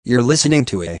You're listening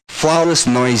to a Flawless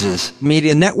Noises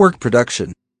Media Network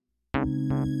production.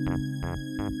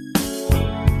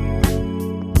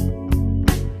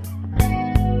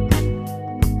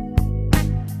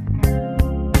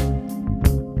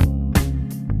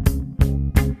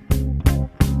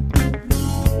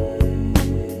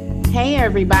 Hey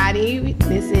everybody,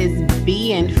 this is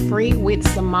Being Free with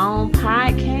Simone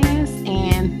podcast,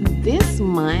 and this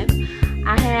month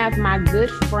I have my good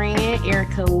friend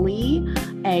Erica Lee,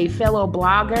 a fellow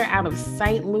blogger out of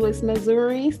St. Louis,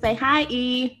 Missouri. Say hi,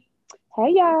 E.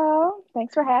 Hey y'all,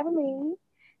 thanks for having me.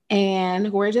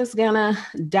 And we're just gonna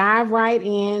dive right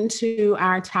into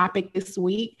our topic this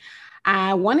week.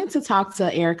 I wanted to talk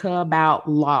to Erica about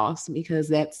loss because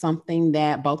that's something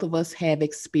that both of us have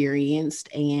experienced.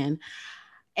 And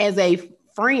as a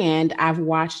friend, I've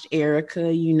watched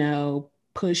Erica,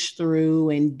 push through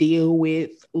and deal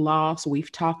with loss.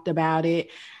 We've talked about it.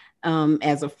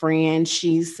 As a friend,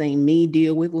 she's seen me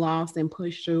deal with loss and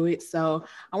push through it. So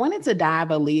I wanted to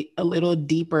dive a little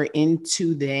deeper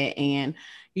into that and,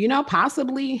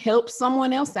 possibly help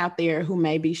someone else out there who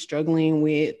may be struggling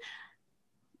with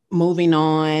moving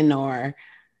on or,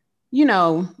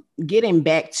 getting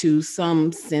back to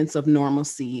some sense of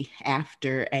normalcy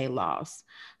after a loss.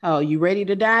 Oh, you ready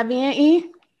to dive in,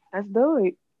 E? Let's do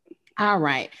it. All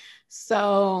right.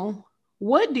 So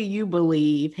what do you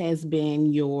believe has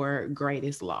been your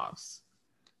greatest loss?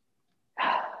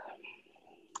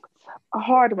 A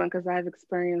hard one because I've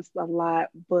experienced a lot,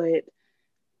 but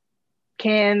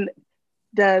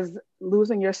does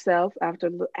losing yourself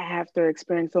after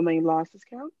experiencing so many losses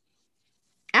count?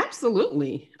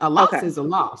 Absolutely. A loss is a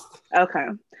loss. Okay.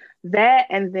 That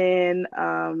and then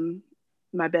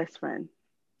my best friend,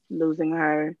 losing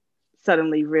her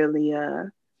suddenly really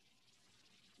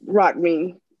rocked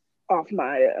me off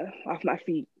my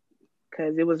feet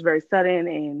because it was very sudden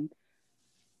and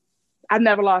I've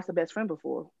never lost a best friend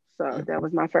before. So that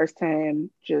was my first time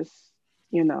just,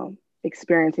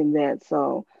 experiencing that.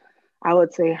 So I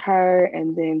would say her,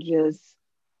 and then just,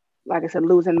 like I said,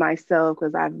 losing myself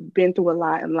because I've been through a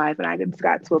lot in life and I just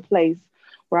got to a place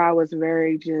where I was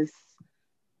very just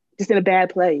in a bad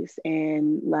place.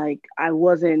 And like, I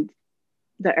wasn't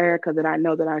the Erica that I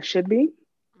know that I should be.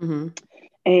 Mm-hmm.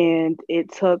 And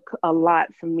it took a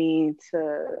lot for me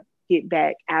to get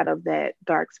back out of that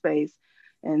dark space.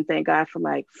 And thank God for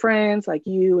like friends like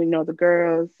you and the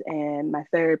girls and my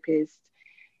therapist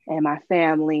and my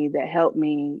family that helped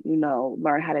me,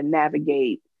 learn how to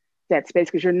navigate that space,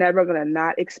 because you're never going to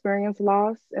not experience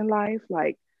loss in life.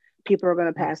 Like, people are going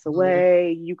to pass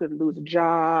away. You could lose a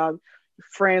job.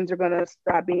 Friends are going to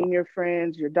stop being your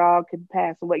friends. Your dog could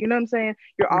pass away. You know what I'm saying?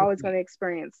 You're always going to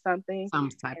experience something. Some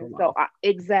type of loss. So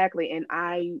exactly. And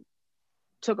I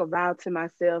took a vow to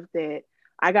myself that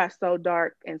I got so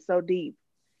dark and so deep.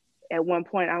 At one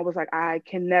point, I was like, I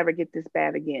can never get this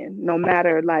bad again. No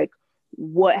matter like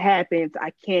what happens,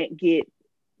 I can't get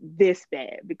this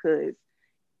bad, because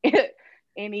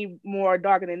any more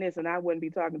darker than this and I wouldn't be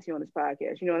talking to you on this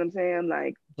podcast. You know what I'm saying?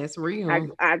 Like, that's real.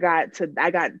 I got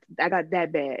that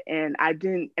bad, and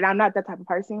I'm not that type of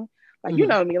person. Like, you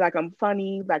know me, like I'm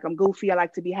funny, like I'm goofy, I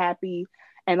like to be happy,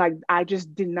 and like I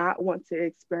just did not want to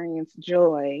experience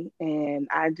joy. And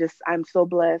I'm so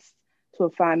blessed to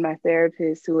find my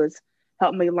therapist who has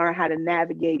helped me learn how to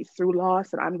navigate through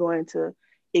loss that I'm going to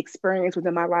experience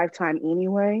within my lifetime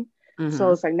anyway.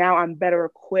 So it's like now I'm better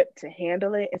equipped to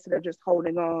handle it instead of just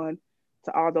holding on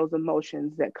to all those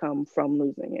emotions that come from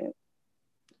losing it.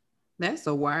 That's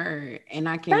a word. And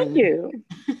I can... Thank you.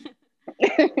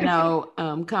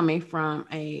 Coming from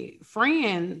a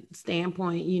friend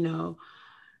standpoint,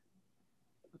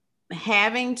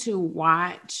 having to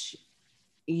watch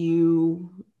you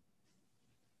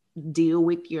deal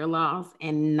with your loss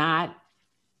and not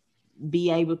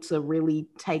be able to really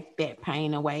take that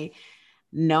pain away,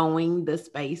 knowing the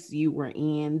space you were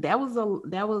in, that was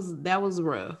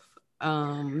rough.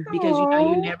 Because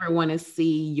you never want to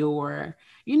see your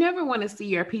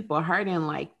people hurting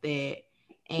like that.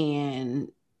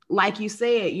 And like you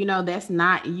said, that's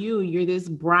not you. You're this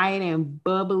bright and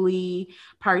bubbly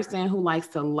person who likes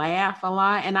to laugh a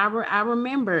lot. And I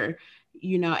remember,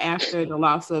 after the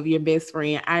loss of your best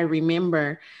friend, I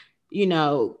remember, we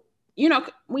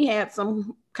had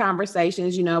some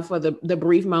conversations, for the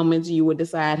brief moments you would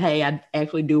decide, hey, I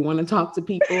actually do want to talk to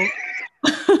people.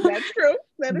 That's true.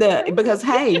 True. Because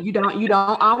hey, you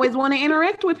don't always want to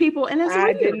interact with people, and it's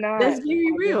real. That's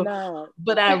very real.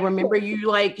 But I remember you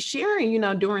like sharing,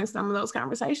 during some of those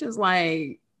conversations,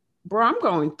 like, bro, I'm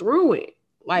going through it.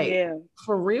 Like,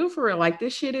 for real, like,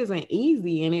 this shit isn't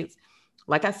easy, and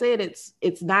like I said,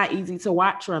 it's not easy to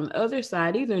watch from the other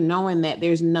side either, knowing that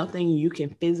there's nothing you can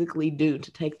physically do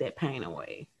to take that pain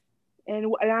away.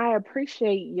 And I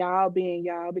appreciate y'all being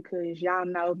y'all because y'all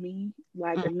know me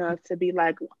like enough to be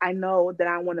like, I know that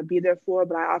I want to be there for,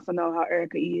 but I also know how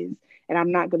Erica is, and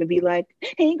I'm not going to be like,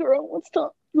 hey girl, let's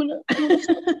talk. You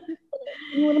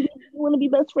want to be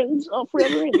best friends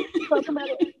forever and talk about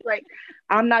it. Like,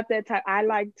 I'm not that type. I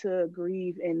like to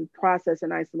grieve and process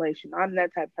in isolation. I'm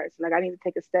that type of person. Like, I need to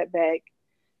take a step back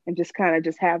and just kind of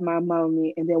just have my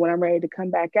moment, and then when I'm ready to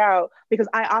come back out, because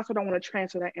I also don't want to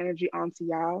transfer that energy onto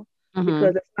y'all.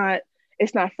 Because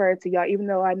it's not fair to y'all. Even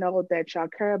though I know that y'all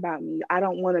care about me, I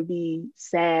don't want to be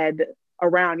sad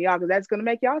around y'all because that's gonna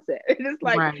make y'all sad. It's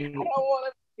like I don't want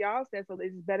to make y'all sad, so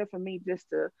it's better for me just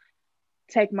to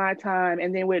take my time.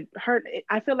 And then with hurt,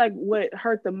 I feel like what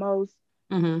hurt the most,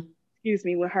 excuse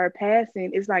me, with her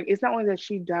passing, it's like it's not only that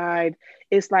she died,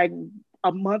 it's like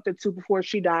a month or two before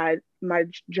she died, my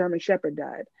German Shepherd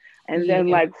died. And then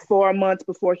like 4 months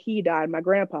before he died, my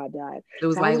grandpa died. It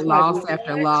was like loss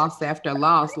after loss after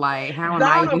loss. Like, how am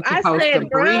I even supposed to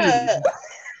breathe?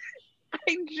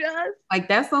 I just like,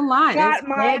 that's a lot. Got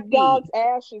my dog's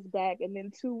ashes back, and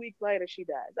then 2 weeks later she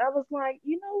dies. I was like,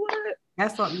 you know what?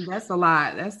 That's a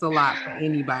lot. That's a lot for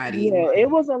anybody. Yeah, it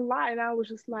was a lot, and I was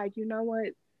just like, you know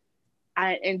what?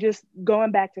 And just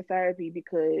going back to therapy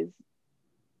because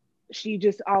she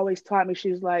just always taught me.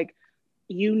 She was like,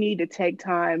 you need to take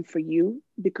time for you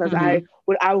because I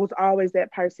was always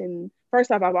that person. First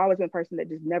off, I've always been a person that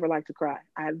just never liked to cry.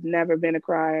 I've never been a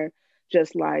crier,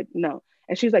 just like, no.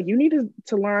 And she's like, you need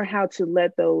to learn how to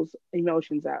let those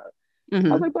emotions out. I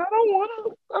was like, but I don't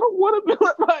want to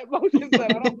let my emotions out.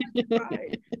 I don't like to cry.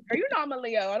 Or, you know, I'm a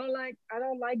Leo. I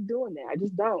don't like doing that. I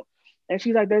just don't. And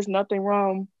she's like, there's nothing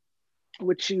wrong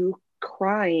with you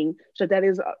crying, so that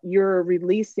is you're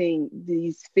releasing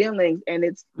these feelings and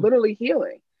it's literally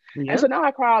healing. And so now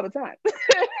I cry all the time.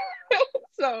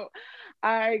 So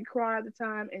I cry all the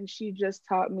time, and she just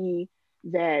taught me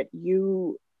that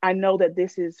I know that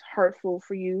this is hurtful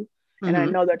for you, and I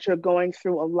know that you're going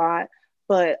through a lot,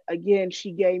 but again,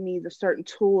 she gave me the certain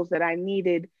tools that I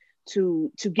needed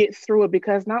to get through it,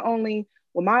 because not only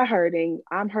am I hurting,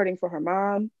 I'm hurting for her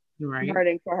mom, I'm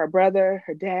hurting for her brother,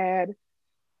 her dad.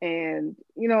 And,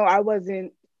 you know, I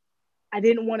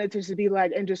didn't want it to just be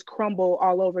like, and just crumble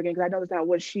all over again, because I know that's not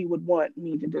what she would want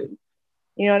me to do.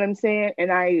 You know what I'm saying?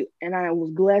 And I was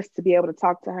blessed to be able to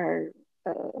talk to her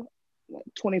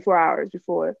 24 hours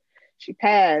before she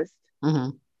passed.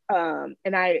 And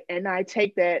I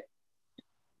take that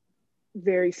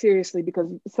very seriously,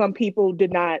 because some people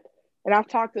did not, and I've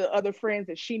talked to other friends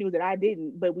that she knew that I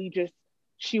didn't, but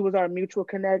she was our mutual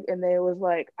connect, and they was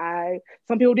like,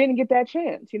 some people didn't get that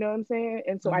chance, you know what I'm saying?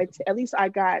 And so at least I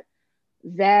got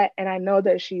that, and I know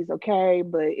that she's okay,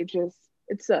 but it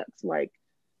sucks, like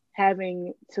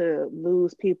having to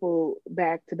lose people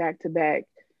back to back to back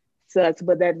sucks,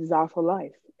 but that is also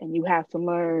life, and you have to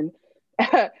learn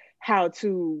how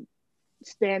to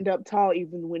stand up tall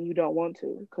even when you don't want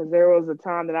to, because there was a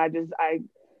time that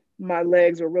my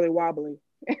legs were really wobbly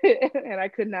and I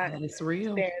could not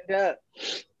stand up.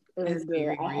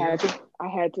 And I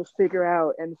had to figure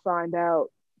out and find out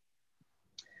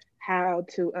how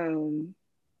to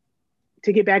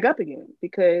get back up again,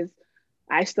 because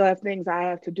I still have things I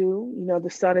have to do. You know, the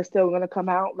sun is still going to come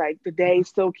out, like the days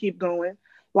still keep going,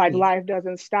 like life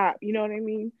doesn't stop, you know what I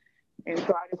mean? And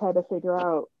so I just had to figure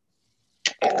out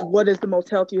what is the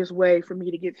most healthiest way for me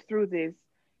to get through this.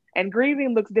 And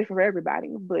grieving looks different for everybody,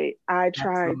 but I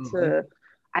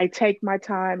I take my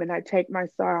time and I take my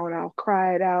sorrow and I'll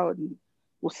cry it out, and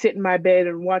will sit in my bed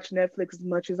and watch Netflix as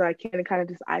much as I can and kind of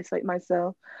just isolate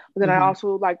myself. But then I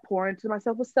also like pour into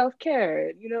myself with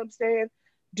self-care, you know what I'm saying?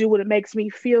 Do what it makes me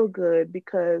feel good,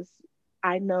 because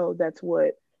I know that's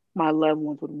what my loved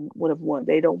ones would have wanted.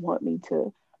 They don't want me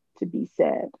to be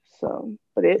sad. So,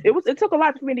 but it took a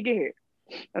lot for me to get here.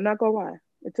 I'm not gonna lie.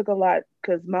 It took a lot,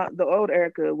 because the old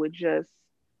Erica would just,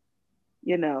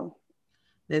 you know,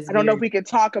 I don't know if we can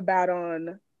talk about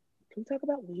can we talk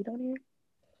about weed on here?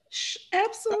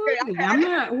 Absolutely. Okay. I'm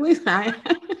not with And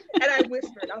I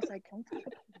whispered, I was like, can we talk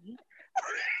about weed?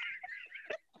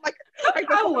 like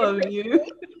I love you.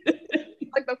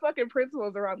 Like the fucking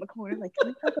principal's around the corner. Like, can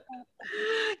we talk about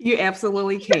You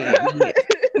absolutely can.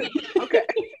 Okay.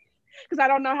 Because I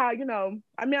don't know how, you know,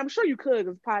 I mean, I'm sure you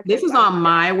could. This is on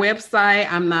my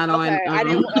website. I'm not on. I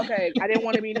didn't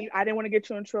want to get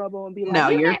you in trouble and be like, no,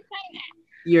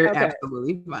 you're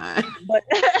absolutely fine. But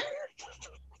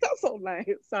that's so nice.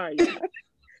 Sorry. Can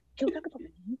we talk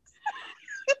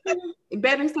about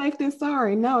better safe than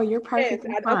sorry? No, you're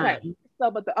perfectly fine. Okay. So,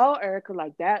 but the old Erica,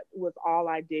 like that was all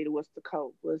I did was to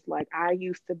cope. Was like I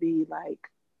used to be like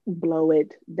blow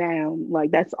it down.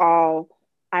 Like that's all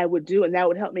I would do, and that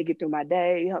would help me get through my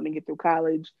day, help me get through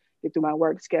college, get through my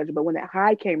work schedule. But when that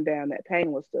high came down, that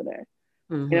pain was still there.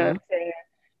 You know what Mm-hmm. I'm saying?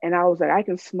 And I was like, I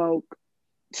can smoke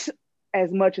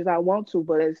as much as I want to,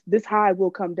 but this high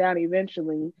will come down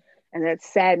eventually. And that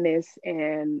sadness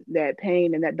and that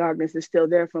pain and that darkness is still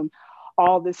there from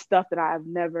all this stuff that I've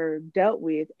never dealt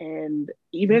with. And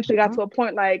eventually got to a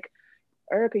point like,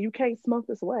 Erica, you can't smoke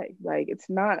this away. Like, it's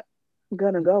not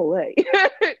gonna go away.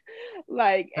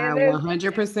 Like, I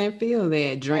 100% feel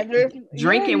that. and there's, yeah,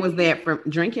 Drinking was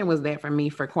that for me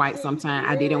for quite some time.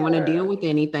 I didn't want to yeah. deal with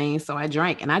anything, so I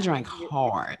drank, and I drank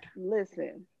hard.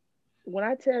 Listen, when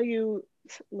I tell you,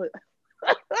 look,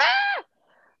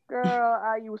 girl,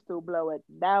 I used to blow it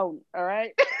down. All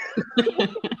right,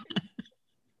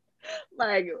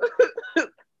 like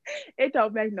it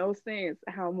don't make no sense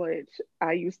how much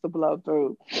I used to blow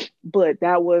through, but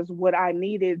that was what I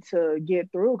needed to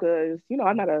get through. Because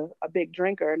I'm not a big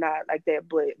drinker, not like that,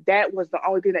 but that was the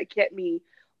only thing that kept me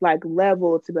like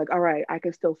level to be like, all right, I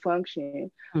can still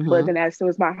function. But Mm-hmm. then as soon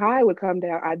as my high would come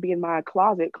down, I'd be in my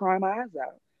closet crying my eyes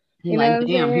out. You're You know like, what I'm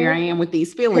damn, here saying? I am with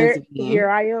these feelings Here again.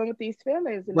 I am with these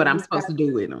feelings, and What then I'm you just got supposed to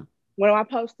do with them. what am I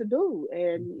supposed to do?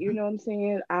 And you know what I'm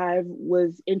saying? I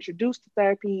was introduced to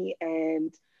therapy,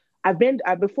 and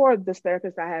before this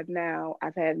therapist I have now,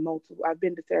 I've had multiple. I've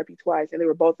been to therapy twice, and they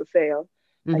were both a fail.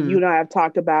 Like you Mm-hmm. and I have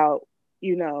talked about,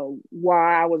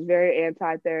 why I was very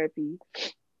anti-therapy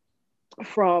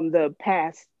from the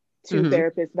past two Mm-hmm.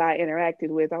 therapists that I interacted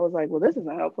with. I was like, well, this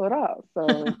isn't helpful at all.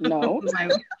 So no,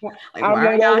 like, I'm why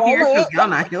are gonna go y'all roll here? Because up. y'all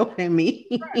not helping me.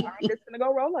 I'm just gonna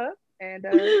go roll up, and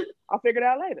I'll figure it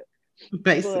out later. But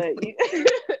Basically.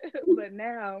 but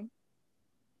now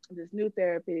this new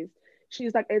therapist,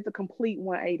 she's like it's a complete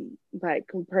 180, like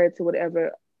compared to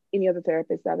whatever any other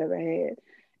therapist I've ever had.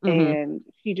 Mm-hmm. And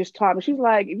she just taught me, she's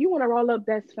like, if you want to roll up,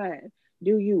 that's fine.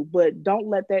 Do you, but don't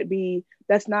let that be,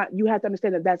 that's not, you have to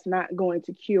understand that that's not going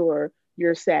to cure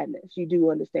your sadness. You do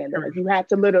understand that. Like you have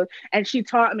to literally, and she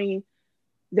taught me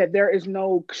that there is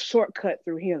no shortcut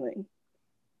through healing.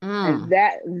 And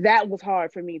Mm. that was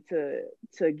hard for me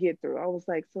to get through. I was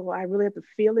like, so I really have to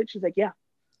feel it. She's like, yeah,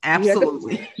 you have to.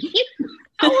 Absolutely.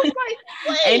 I was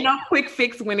like, Ain't wait. no quick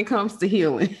fix when it comes to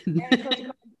healing.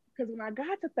 Because when I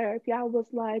got to therapy, I was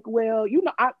like, well,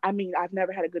 I mean, I've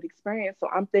never had a good experience. So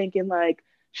I'm thinking like,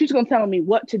 she's going to tell me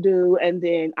what to do and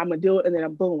then I'm going to do it and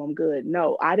then boom, I'm good.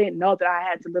 No, I didn't know that I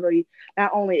had to literally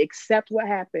not only accept what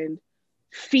happened,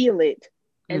 feel it,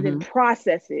 and then Mm-hmm.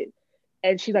 process it.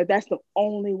 And she's like, that's the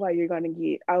only way you're going to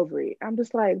get over it. I'm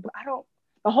just like, but I don't,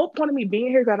 the whole point of me being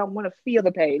here is I don't want to feel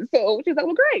the pain. So she's like,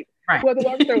 well, great. Right. We'll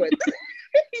work through it.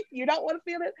 You don't want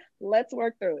to feel it? Let's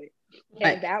work through it.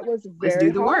 Right. And that was Let's do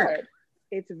very the work.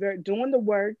 hard. Doing the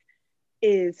work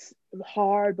is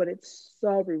hard, but it's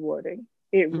so rewarding.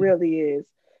 It Mm-hmm. really is.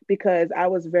 Because I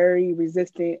was very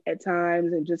resistant at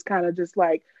times and just kind of just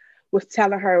like was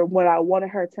telling her what I wanted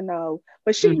her to know.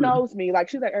 But she Mm-hmm. knows me. Like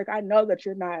she's like, Eric, I know that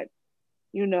you're not,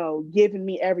 giving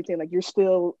me everything. Like you're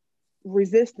still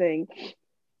resisting.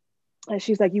 And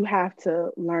she's like, you have to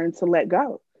learn to let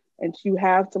go. And you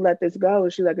have to let this go.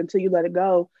 And she's like, until you let it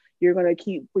go, you're going to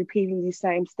keep repeating these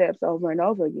same steps over and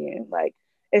over again. Like,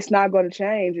 it's not going to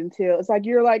change until it's like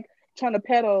you're like trying to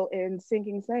pedal in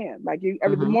sinking sand. Like, the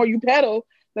Mm-hmm. more you pedal,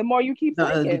 the more you keep The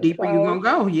sinking. deeper you're gonna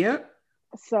go. Yep.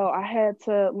 So I had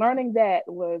to, learning that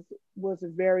was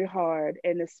very hard.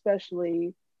 And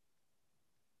especially,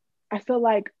 I feel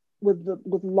like with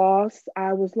loss,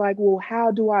 I was like, well,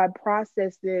 how do I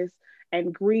process this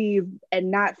and grieve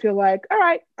and not feel like, all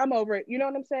right, I'm over it. You know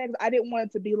what I'm saying? 'Cause I didn't want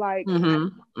it to be like Mm-hmm.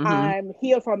 Mm-hmm. I'm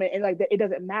healed from it and like it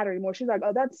doesn't matter anymore. She's like,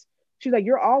 she's like,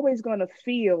 you're always gonna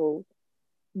feel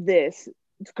this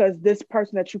because this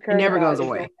person that you It cared never about goes is no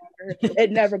away. longer,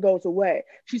 it never goes away.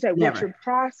 She said, what Never. you're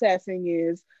processing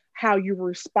is how you're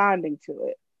responding to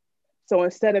it. So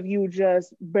instead of you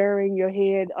just burying your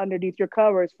head underneath your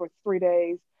covers for 3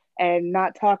 days and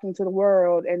not talking to the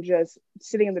world and just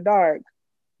sitting in the dark,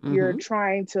 you're Mm-hmm.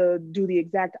 trying to do the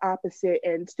exact opposite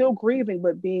and still grieving,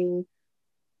 but being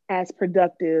as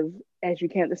productive as you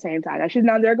can at the same time.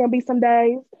 Now there are going to be some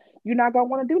days you're not going to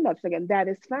want to do nothing, and that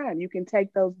is fine. You can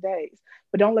take those days,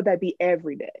 but don't let that be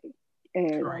every day.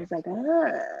 And I was Correct. like,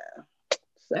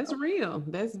 That's so. real.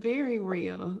 That's very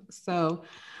real. So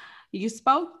you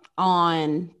spoke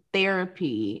on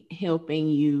therapy helping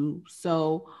you.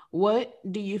 So what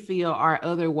do you feel are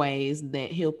other ways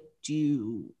that helped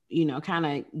you, kind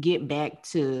of get back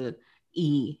to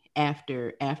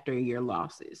after your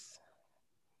losses?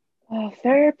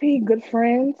 Therapy, good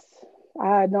friends,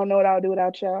 I don't know what I'll do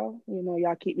without y'all.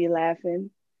 Y'all keep me laughing.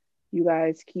 You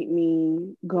guys keep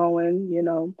me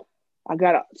going. I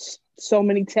got so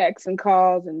many texts and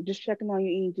calls and just checking on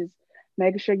you, just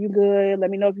making sure you good. Let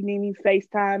me know if you need me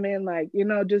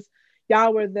FaceTiming. Just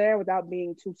y'all were there without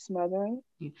being too smothering,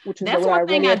 which is That's what I one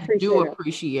thing really I appreciate. do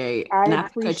appreciate. I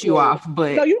Not to cut you appreciate. off,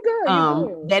 but No, you good.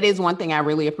 You good. that is one thing I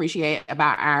really appreciate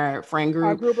about our friend group.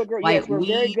 Our group of girls, Like yes, we're we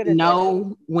very good at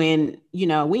know when,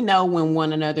 we know when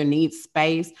one another needs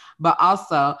space, but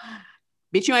also,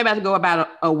 bitch, you ain't about to go about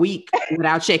a week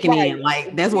without checking Right. in.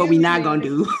 Like that's what we not gonna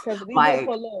do. Like,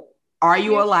 are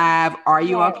you alive? Are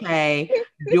you okay?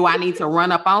 Do I need to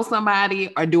run up on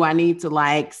somebody, or do I need to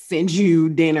like send you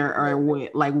dinner, or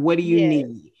what? Like, what do you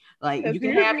need? Like, you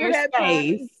can have your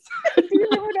space. Do you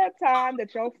remember that time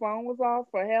that your phone was off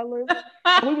for Hellas?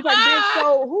 And we was like, bitch,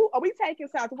 so who are we taking,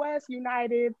 Southwest,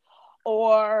 United,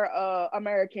 or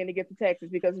American to get to Texas?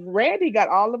 Because Randy got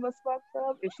all of us fucked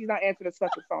up and she's not answering this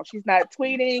fucking phone. She's not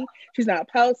tweeting, she's not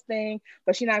posting,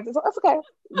 but she's not. So that's okay.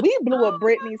 We blew up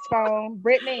Brittany's phone.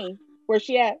 Brittany, where's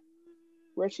she at?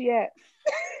 Where's she at?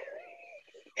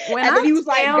 When I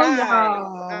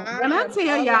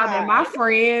tell y'all that my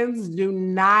friends do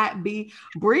not be,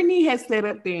 Brittany has sat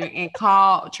up there and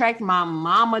tracked my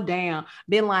mama down,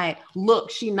 been like,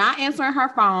 look, she not answering her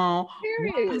phone.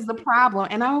 Period. What is the problem?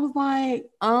 And I was like,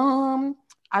 I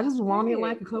just wanted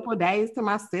like a couple of days to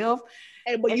myself.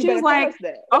 And she was like,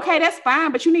 okay, that's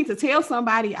fine, but you need to tell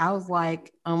somebody. I was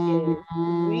like,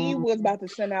 we was about to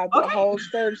send out the whole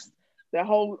search. The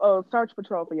whole search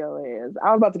patrol for your ass.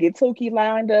 I was about to get Tukey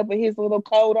lined up with his little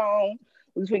coat on.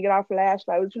 We was gonna get our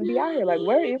flashlight. We was gonna be out here. Like,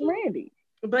 where is Randy?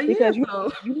 But because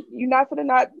you're not gonna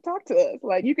not talk to us.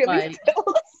 Like, you can at least tell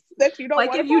us that you don't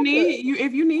want to. Like, if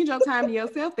you need your time to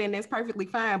yourself, then that's perfectly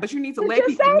fine. But you need to let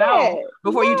people know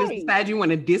before you just decide you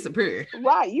want to disappear.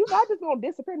 Right? You not just gonna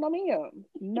disappear, no ma'am,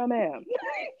 no ma'am.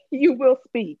 You will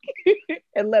speak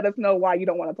and let us know why you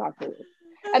don't want to talk to us,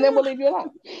 and then we'll leave you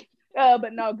alone.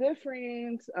 But no, good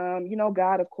friends.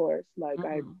 God, of course. Like,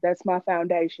 that's my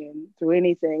foundation through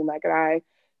anything. Like, I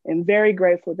am very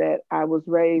grateful that I was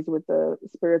raised with a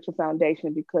spiritual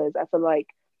foundation, because I feel like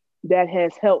that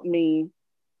has helped me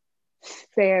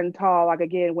stand tall. Like,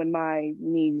 again, when my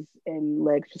knees and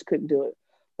legs just couldn't do it.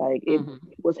 Like, it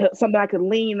was something I could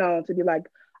lean on to be like,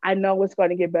 I know it's going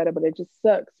to get better, but it just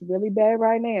sucks really bad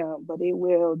right now. But it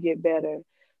will get better.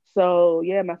 So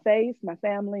yeah, my faith, my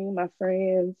family, my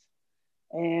friends,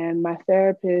 and my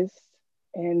therapist,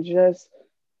 and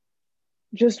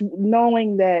just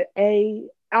knowing that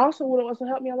also what also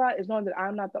helped me a lot is knowing that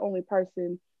I'm not the only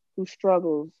person who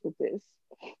struggles with this,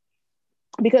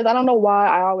 because I don't know why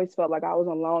I always felt like I was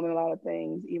alone in a lot of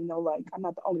things, even though like I'm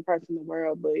not the only person in the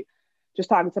world. But just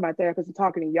talking to my therapist and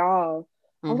talking to y'all,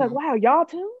 I was like, wow, y'all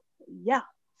too? Yeah,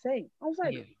 same. I was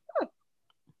like,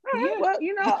 all right, well,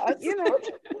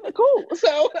 cool.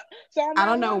 So I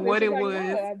don't know what it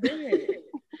was.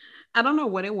 I don't know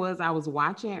what it was I was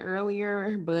watching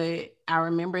earlier, but I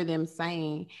remember them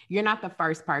saying, you're not the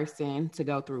first person to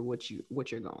go through what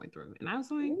you're going through. And I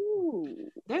was like, ooh,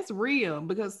 that's real,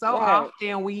 because so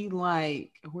often we're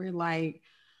like,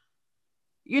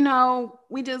 we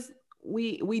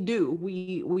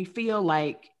feel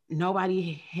like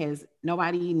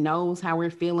nobody knows how we're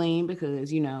feeling,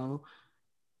 because,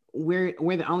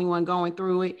 we're the only one going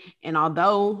through it. And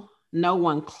although no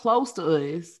one close to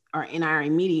us or in our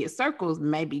immediate circles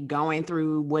may be going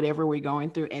through whatever we're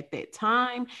going through at that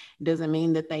time, doesn't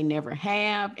mean that they never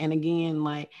have. And again,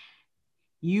 like,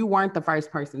 you weren't the first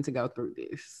person to go through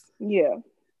this. Yeah.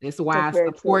 That's why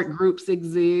support groups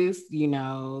exist.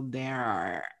 There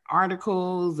are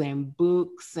articles and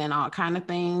books and all kind of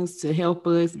things to help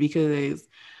us, because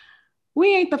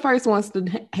we ain't the first ones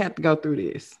to have to go through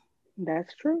this.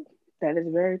 That's true. That is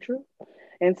very true.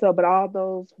 And so, but all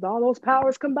those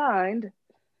powers combined,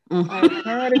 I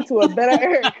turned into a better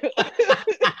Erica.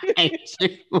 And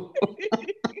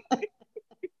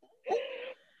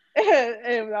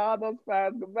with all those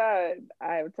powers combined,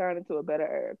 I have turned into a better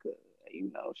Erica.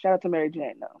 Shout out to Mary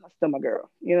Jane. No, that's still my girl.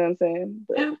 You know what I'm saying?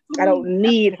 But I don't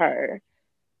need her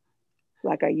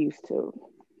like I used to.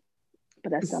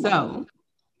 But that's so.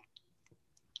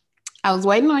 I was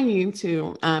waiting on you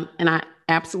to, and I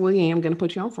absolutely am going to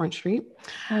put you on Front Street.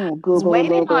 I was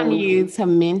waiting on you to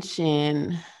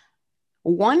mention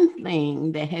one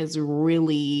thing that has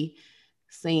really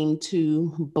seemed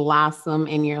to blossom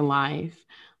in your life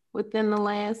within the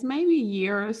last maybe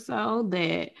year or so,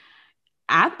 that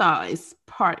I thought is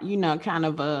part, kind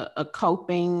of a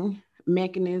coping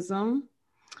mechanism.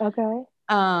 Okay.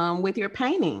 With your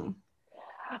painting.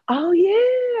 Oh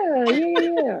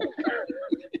yeah.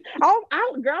 Girl,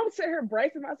 I was sitting here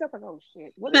bracing myself like, oh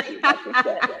shit, what is she about to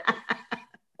say?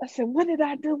 I said, what did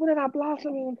I do? What did I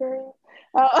blossom in, girl?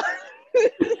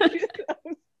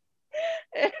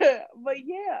 But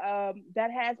yeah,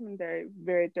 that has been very,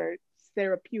 very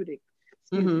therapeutic.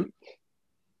 Excuse me.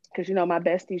 Because my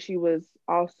bestie, she was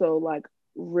also like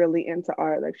really into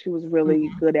art. Like she was really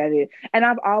good at it. And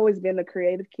I've always been a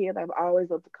creative kid. I've always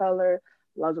loved to color,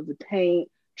 loved to paint,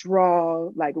 draw,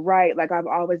 like write. Like I've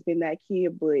always been that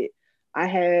kid. But I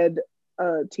had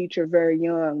a teacher very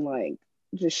young, like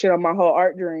just shit on my whole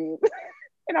art dream.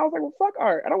 And I was like, well, fuck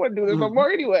art. I don't want to do this no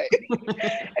more anyway.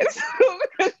 And so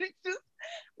it just,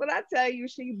 when I tell you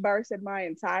she bursted my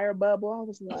entire bubble, I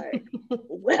was like,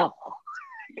 well,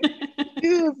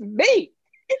 excuse me.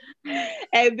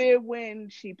 And then when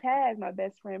she passed, my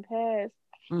best friend passed,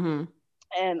 and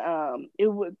it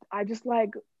was, I was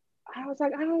like, I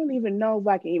don't even know if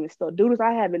I can even still do this.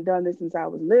 I haven't done this since I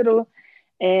was little.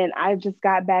 And I just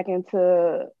got back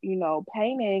into,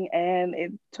 painting, and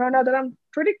it turned out that I'm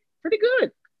pretty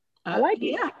good. I like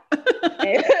it.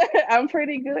 Yeah. I'm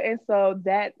pretty good. And so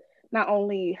that not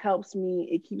only helps me,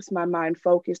 it keeps my mind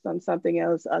focused on something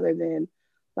else other than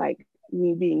like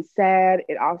me being sad.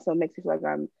 It also makes me feel like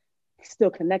I'm still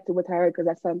connected with her because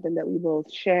that's something that we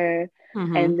both share.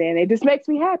 And then it just makes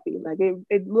me happy. Like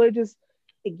it really just,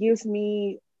 it gives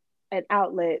me an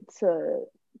outlet to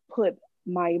put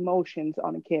my emotions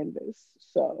on a canvas.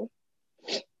 So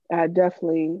I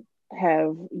definitely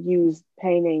have used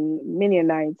painting many a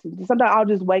nights. Sometimes I'll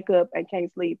just wake up and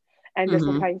can't sleep and just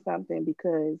paint something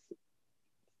because,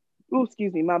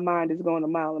 my mind is going a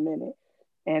mile a minute.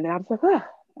 And I'm just like,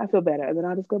 I feel better. And then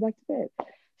I'll just go back to bed.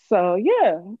 So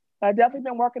yeah, I've definitely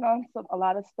been working on a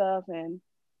lot of stuff, and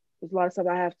there's a lot of stuff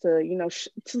I have to,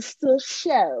 to still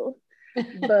show.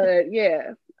 But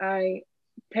yeah,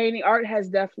 painting art has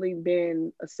definitely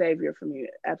been a savior for me.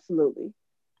 Absolutely.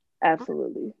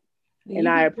 And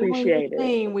I appreciate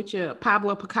it. With your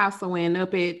Pablo Picasso and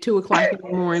up at 2:00 in the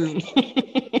morning.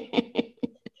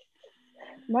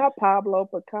 Not Pablo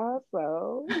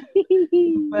Picasso.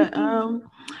 But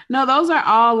no, those are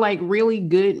all like really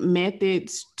good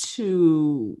methods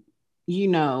to,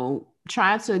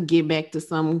 try to get back to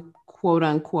some quote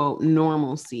unquote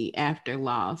normalcy after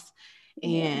loss.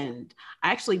 And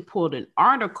I actually pulled an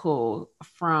article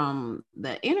from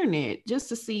the internet just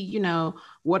to see,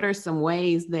 what are some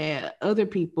ways that other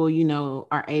people,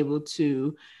 are able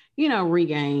to,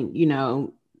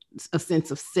 regain, a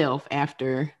sense of self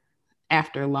after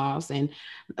loss. And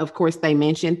of course, they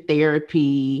mentioned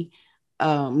therapy.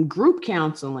 Group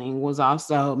counseling was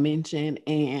also mentioned.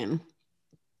 And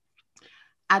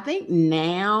I think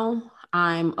now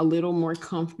I'm a little more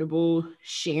comfortable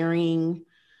sharing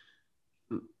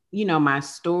my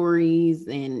stories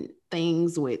and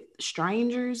things with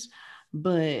strangers,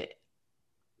 but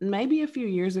maybe a few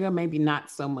years ago, maybe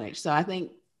not so much. So I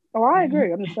think, I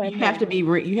agree. I'm the same. I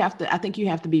think you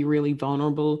have to be really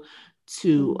vulnerable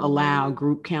to allow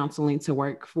group counseling to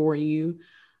work for you.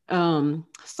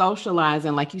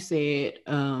 Socializing, like you said,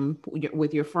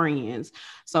 with your friends,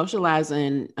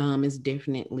 socializing is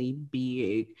definitely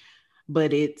big,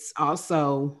 but it's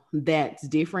also that's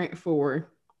different for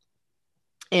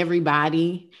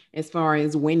everybody as far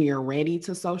as when you're ready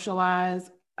to socialize.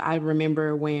 I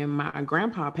remember when my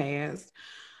grandpa passed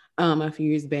a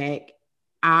few years back,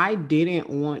 I didn't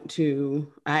want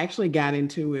to. I actually got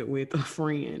into it with a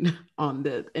friend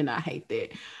and I hate that,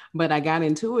 but I got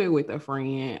into it with a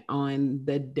friend on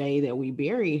the day that we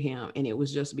buried him. And it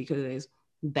was just because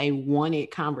they wanted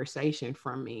conversation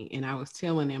from me. And I was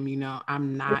telling them,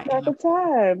 I'm not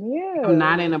I'm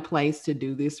not in a place to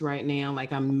do this right now.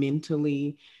 Like I'm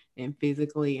mentally and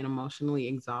physically and emotionally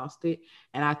exhausted.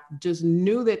 And I just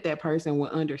knew that person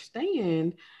would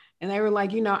understand. And they were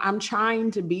like, I'm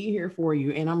trying to be here for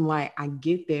you. And I'm like, I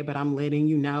get that, but I'm letting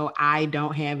you know, I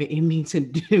don't have it in me to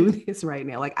do this right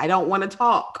now. Like, I don't want to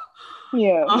talk.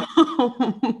 Yeah.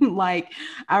 Like,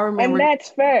 I remember. And that's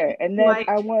fair. And then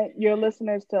I want your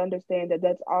listeners to understand that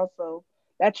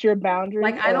that's your boundary.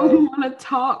 Like, I don't want to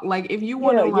talk. Like, if you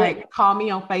want to call me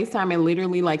on FaceTime and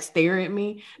literally like stare at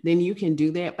me, then you can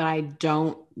do that. But I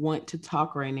don't want to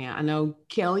talk right now. I know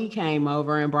Kelly came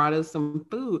over and brought us some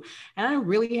food, and I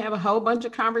really have a whole bunch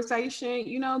of conversation,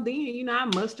 then, I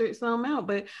mustered some out,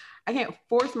 but I can't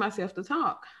force myself to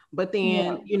talk. But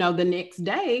then, the next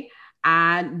day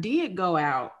I did go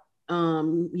out,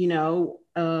 Carmen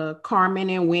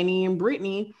and Winnie and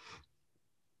Brittany.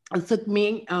 It took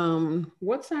me,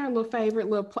 what's our little favorite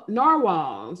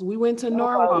Narwhals. We went to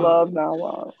Narwhals. I love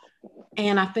Narwhals.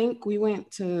 And I think we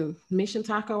went to Mission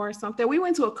Taco or something. We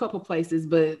went to a couple places,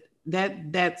 but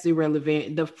that's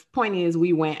irrelevant. The point is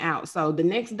we went out. So the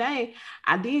next day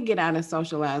I did get out and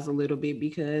socialize a little bit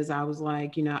because I was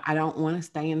like, I don't want to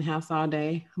stay in the house all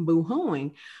day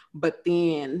boo-hooing. But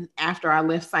then after I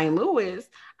left St. Louis,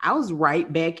 I was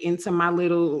right back into my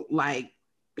little like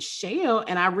shell,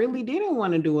 and I really didn't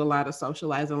want to do a lot of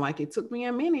socializing. Like it took me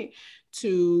a minute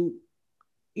to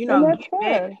And that's get back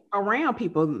fair. around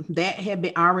people. That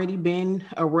had already been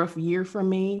a rough year for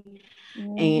me.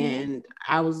 And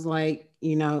I was like,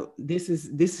 this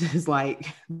is like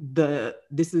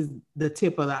this is the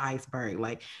tip of the iceberg.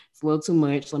 Like it's a little too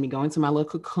much. Let me go into my little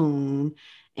cocoon,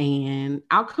 and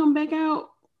I'll come back out,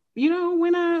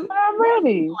 when I'm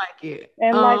ready. like it.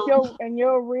 And like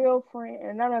your real friend,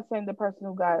 and I'm not saying the person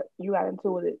who got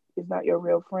into it is not your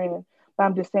real friend, but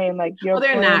I'm just saying like your Well,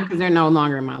 they're not, friend. because they're no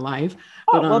longer in my life.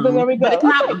 Oh, well, then there we go. But it's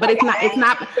not. But it's not. It's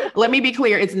not. Let me be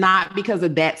clear. It's not because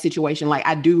of that situation. Like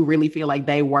I do really feel like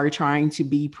they were trying to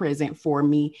be present for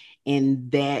me, and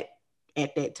that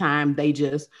at that time they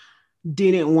just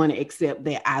didn't want to accept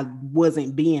that I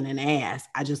wasn't being an ass.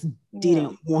 I just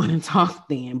didn't want to talk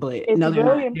then. But it's no, they're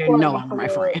really not. They're no important longer my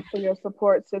friend. for your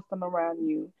support system around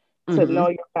you to know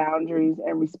your boundaries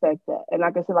and respect that. And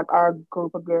like I said, like our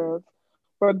group of girls,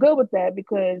 we're good with that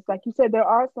because, like you said, there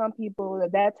are some people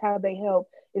that's how they help.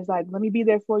 Is like, let me be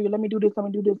there for you. Let me do this. Let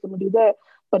me do this. Let me do that.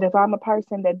 But if I'm a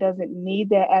person that doesn't need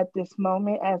that at this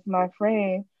moment as my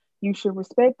friend, you should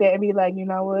respect that and be like, you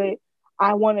know what?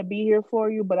 I want to be here for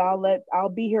you, but I'll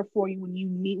be here for you when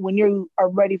you are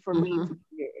ready for me to be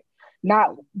here.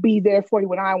 Not be there for you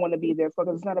when I want to be there for,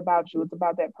 because it's not about you. It's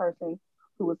about that person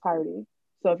who is hurting.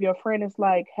 So if your friend is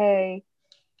like, hey,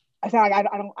 I said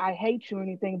I hate you or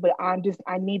anything, but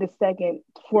I need a second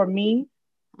for me,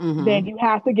 then you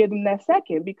have to give them that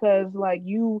second, because like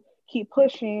you keep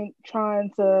pushing,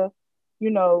 trying to,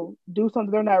 do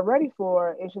something they're not ready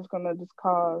for, it's just gonna just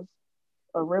cause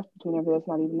a rift between them that's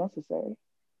not even necessary.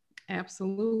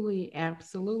 Absolutely,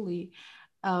 absolutely.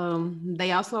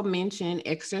 They also mentioned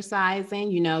exercising,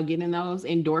 getting those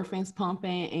endorphins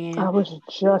pumping, I and was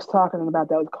just talking about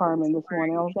that with Carmen this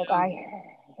morning. I was like, I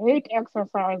hate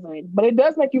exercising, but it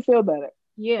does make you feel better. It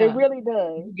yeah, really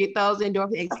does. you get those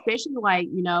endorphins, especially like,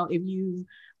 if you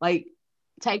like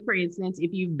take for instance,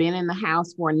 if you've been in the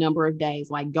house for a number of days,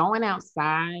 like going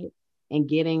outside and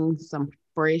getting some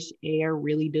fresh air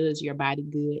really does your body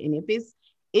good. And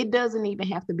it doesn't even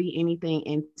have to be anything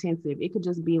intensive. It could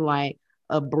just be like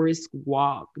a brisk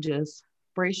walk, just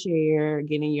fresh air,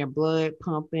 getting your blood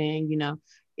pumping,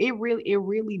 it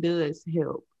really does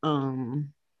help.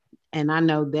 And I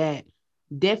know that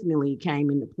definitely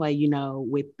came into play,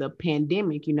 with the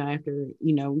pandemic, after,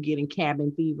 getting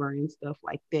cabin fever and stuff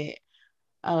like that.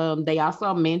 They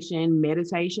also mentioned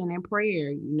meditation and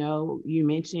prayer. You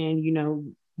mentioned,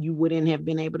 you wouldn't have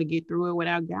been able to get through it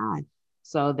without God.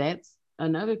 So that's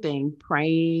another thing,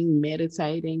 praying,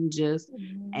 meditating, just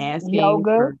asking Yoga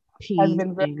for has peace.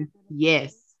 been very. And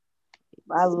yes.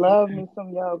 I love me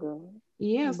some yoga.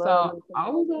 Yeah. Love So me some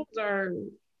all of yoga. those are,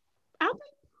 I think,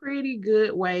 pretty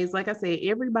good ways. Like I said,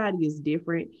 everybody is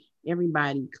different.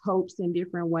 Everybody copes in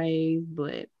different ways,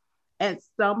 but at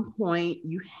some point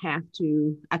you have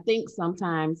to, I think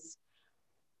sometimes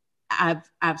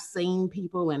I've seen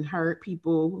people and heard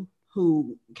people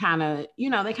who kind of,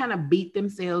 they kind of beat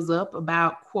themselves up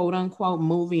about quote unquote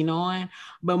moving on,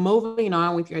 but moving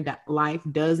on with your life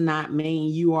does not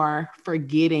mean you are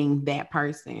forgetting that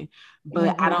person.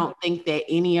 But I don't think that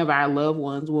any of our loved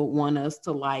ones would want us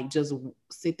to like just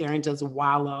sit there and just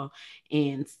wallow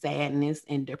in sadness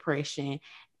and depression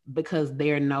because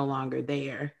they're no longer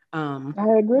there. I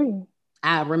agree.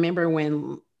 I remember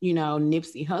when,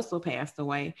 Nipsey Hussle passed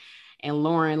away, and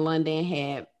Lauren London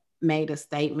had made a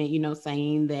statement,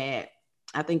 saying that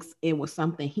I think it was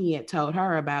something he had told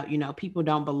her about, people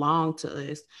don't belong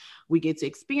to us. We get to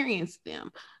experience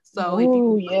them. So if you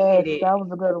Oh look yes, at it, that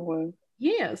was a good one.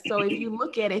 yeah. So if you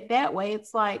look at it that way,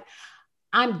 it's like,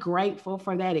 I'm grateful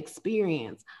for that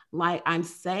experience. Like, I'm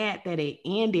sad that it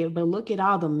ended, but look at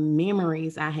all the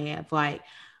memories I have. Like,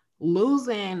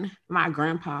 losing my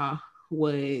grandpa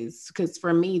was, because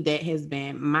for me that has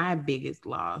been my biggest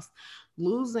loss.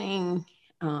 Losing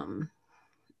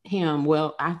him,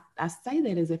 well, I say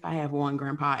that as if I have one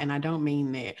grandpa, and I don't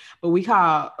mean that, but we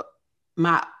call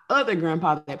my other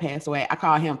grandpa that passed away, I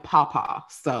call him Papa.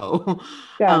 So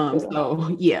Gotcha.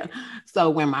 so yeah, so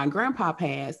when my grandpa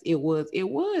passed, it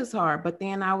was hard, but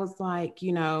then I was like,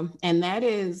 and that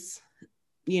is,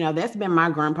 that's been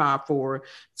my grandpa for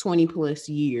 20 plus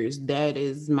years. That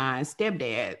is my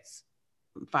stepdad's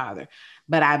father.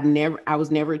 But I was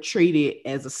never treated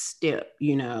as a step,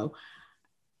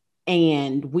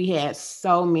 And we had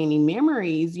so many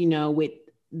memories, with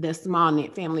the small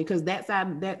knit family, because that side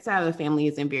of the family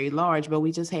isn't very large, but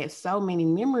we just had so many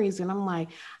memories. And I'm like,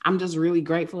 I'm just really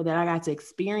grateful that I got to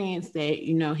experience that.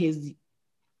 His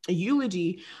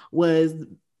eulogy was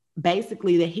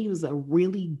basically that he was a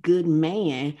really good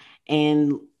man,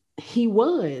 and he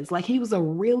was a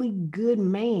really good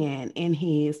man in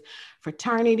his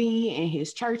fraternity and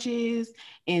his churches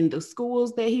and the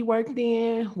schools that he worked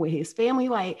in with his family.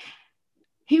 Like,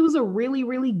 he was a really,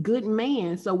 really good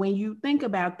man. So when you think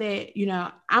about that,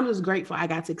 I'm just grateful I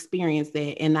got to experience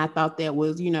that. And I thought that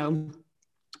was,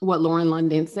 what Lauren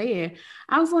London said.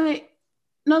 I was like,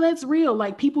 no, that's real.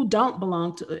 Like, people don't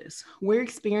belong to us. We're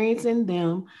experiencing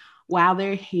them while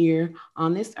they're here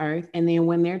on this earth. And then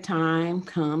when their time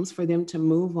comes for them to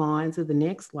move on to the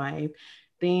next life,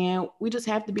 then we just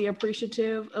have to be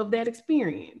appreciative of that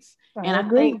experience. And I I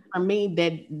agree. think for me,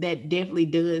 that definitely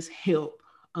does help.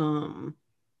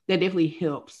 That definitely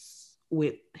helps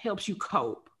you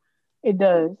cope. It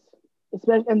does.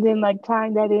 Especially, and then like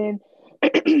tying that in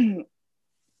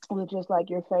with just like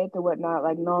your faith or whatnot,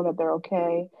 like knowing that they're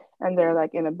okay and they're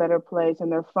like in a better place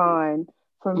and they're fine.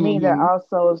 For me, that Mm-hmm.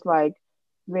 also is like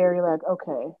very like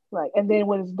okay. Like, and then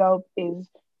what is dope is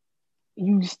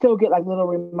you still get like little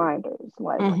reminders.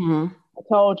 Like Mm-hmm. I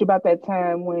told you about that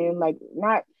time when like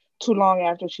not too long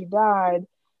after she died,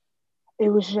 it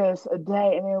was just a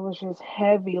day and it was just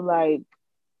heavy. Like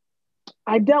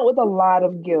I dealt with a lot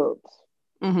of guilt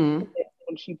Mm-hmm.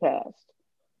 when she passed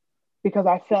because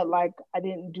I felt like I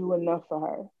didn't do enough for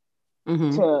her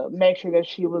Mm-hmm. to make sure that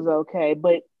she was okay.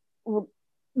 But re-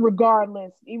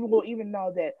 regardless, even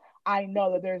though that I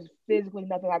know that there's physically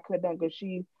nothing I could have done because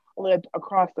she lived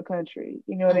across the country,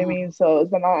 you know what I Mm-hmm. mean? So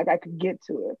it's not like I could get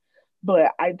to her,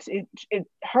 but it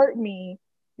hurt me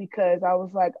because I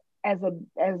was like, as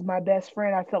my best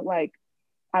friend, I felt like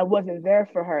I wasn't there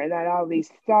for her, and I had all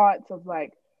these thoughts of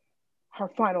like her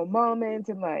final moments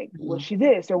and like was Mm-hmm. she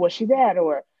this or was she that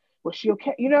or was she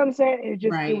okay? You know what I'm saying?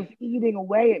 It was Right. eating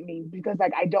away at me because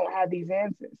like I don't have these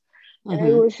answers. And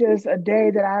it Mm-hmm. was just a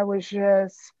day that I was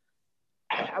just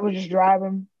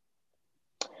driving.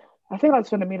 I think I was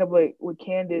going to meet up with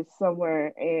Candace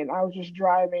somewhere and I was just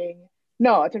driving.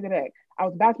 No, I took it back. I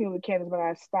was about to meet with Candace, but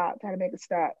I stopped, had to make a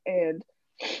stop. And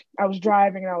I was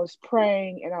driving and I was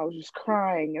praying and I was just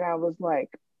crying. And I was like,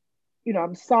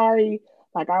 I'm sorry.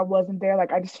 Like I wasn't there.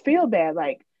 Like I just feel bad.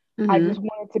 Like I Mm-hmm. just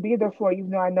wanted to be there for you,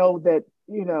 even though I know that,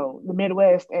 the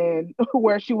Midwest and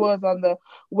where she was on the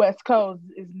West Coast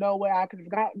is no way I could have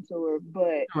gotten to her.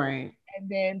 But Right. and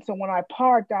then so when I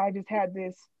parked, I just had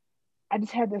this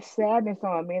sadness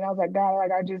on me. And I was like, God,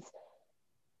 like I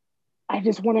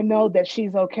just want to know that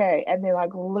she's okay. And then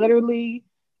like literally,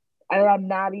 and I'm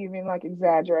not even like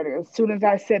exaggerating. As soon as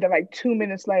I said it, like 2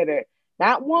 minutes later,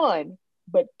 not one,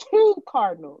 but two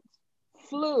cardinals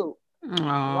flew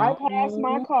right past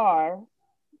my Oh. car,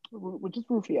 which is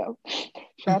Rufio.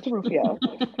 Shout out to Rufio.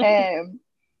 And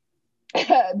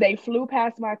they flew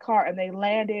past my car and they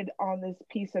landed on this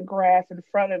piece of grass in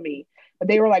front of me. But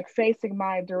they were like facing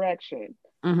my direction.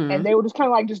 And Mm-hmm. they were just kind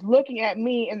of like just looking at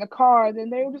me in the car. And then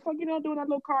they were just like, doing that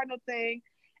little cardinal thing.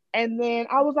 And then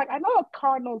I was like, I know a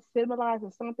cardinal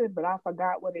symbolizes something, but I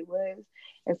forgot what it was.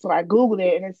 And so I Googled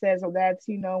it and it says, oh, that's,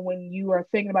 when you are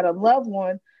thinking about a loved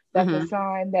one, that's a Mm-hmm.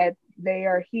 sign that they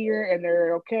are here and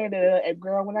they're okay. And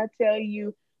girl, when I tell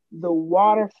you the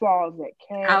waterfalls that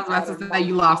I came was about out to of say my,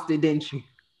 you lost it, didn't you?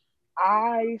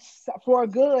 for a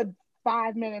good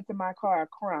 5 minutes in my car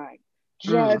crying,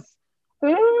 Mm. just,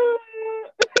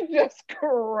 just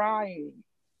crying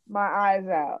my eyes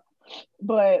out.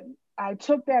 But I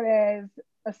took that as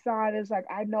a sign. It's like,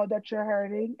 I know that you're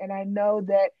hurting and I know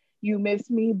that you miss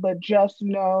me, but just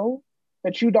know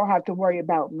that you don't have to worry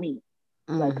about me.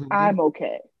 Like, Mm-hmm. I'm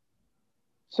okay.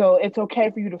 So it's okay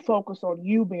for you to focus on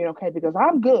you being okay because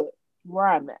I'm good where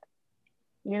I'm at.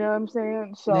 You know what I'm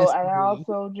saying? So That's I real.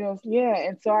 also just, yeah.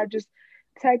 And so I just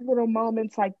take little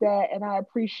moments like that and I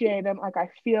appreciate them. Like I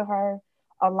feel her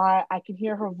a lot. I can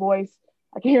hear her voice.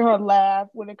 I can hear her laugh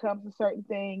when it comes to certain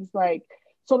things. Like,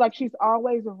 so like she's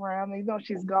always around. Even though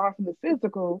she's gone from the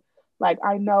physical, like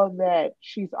I know that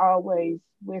she's always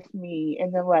with me.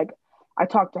 And then like I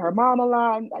talk to her mom a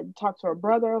lot. I talk to her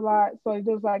brother a lot. So it's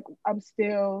just like I'm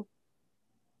still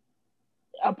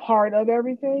a part of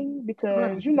everything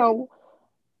because, Right.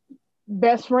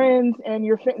 best friends and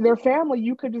their family,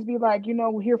 you could just be like,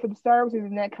 we're here for the services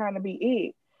and that kind of be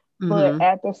it. But Mm-hmm.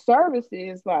 at the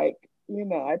services, like, I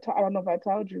don't know if I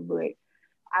told you, but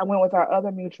I went with our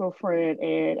other mutual friend,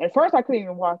 and at first I couldn't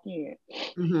even walk in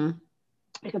Mm-hmm.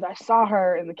 because I saw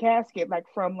her in the casket, like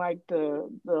from like the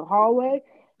hallway,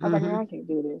 I was like, Mm-hmm. I can't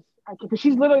do this. I can't, because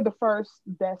she's literally the first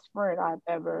best friend I've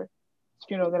had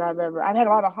a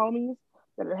lot of homies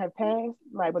that have passed,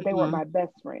 like, but they weren't my Mm-hmm.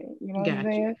 best friend. You know what I'm Gotcha.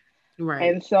 saying? Right.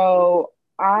 And so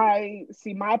I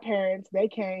see my parents, they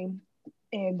came,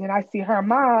 and then I see her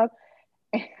mom,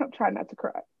 and I'm trying not to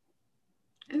cry.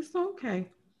 It's okay.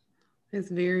 It's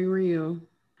very real.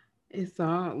 It's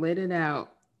all, let it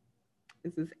out.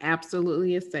 This is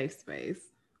absolutely a safe space.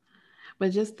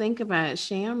 But just think about it.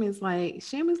 Sham is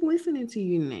listening to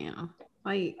you now.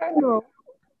 Like, I know,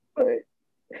 but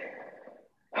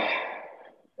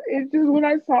it's just when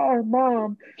I saw her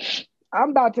mom,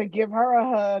 I'm about to give her a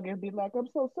hug and be like, I'm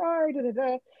so sorry. Da, da,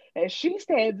 da. And she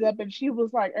stands up and she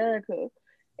was like, Erica,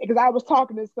 because I was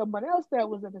talking to someone else that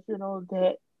was at the funeral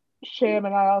that Sham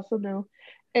and I also knew.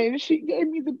 And she gave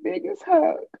me the biggest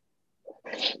hug.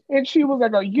 And she was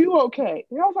like, are you okay?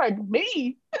 And I was like,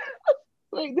 me?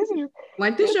 Like,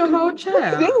 like this this your is, whole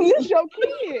child. this your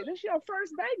kid. This your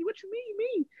first baby. What you mean,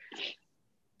 me?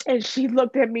 And she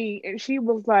looked at me and she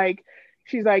was like,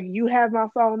 she's like, you have my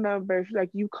phone number. She's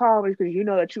like, you call me because you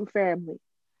know that you family.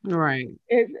 Right.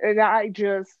 And I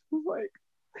just was like,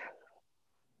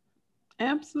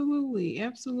 Absolutely.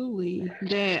 Absolutely.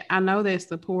 That I know that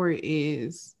support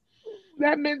is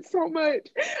that meant so much.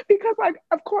 Because, like,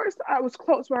 of course, I was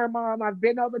close with her mom. I've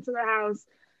been over to the house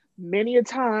many a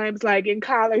times. Like, in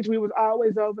college, we was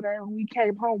always over there when we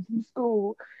came home from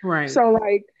school. right. So,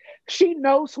 like, she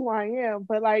knows who I am.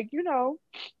 But, like,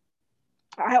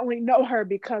 I only know her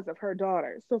because of her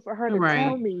daughter. So for her to tell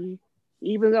Right. me,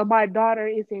 even though my daughter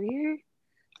isn't here,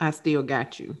 I still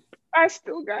got you. I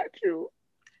still got you.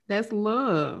 That's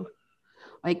love.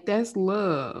 Like that's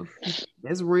love.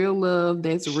 That's real love.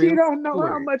 That's She real don't know how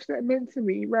support. much that meant to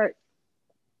me, right?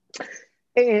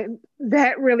 And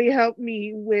that really helped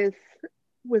me with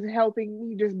helping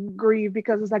me just grieve,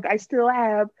 because it's like I still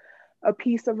have a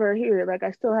piece of her here. Like,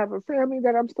 I still have a family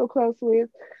that I'm still close with.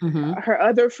 Mm-hmm. Her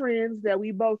other friends that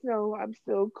we both know I'm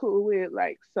still cool with.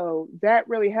 Like, so that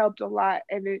really helped a lot.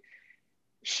 And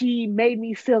she made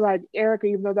me feel like, Erica,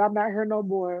 even though I'm not here no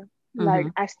more, like,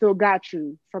 Mm-hmm. I still got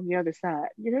you from the other side.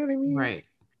 You know what I mean? Right.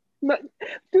 But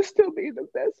to still be the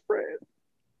best friend.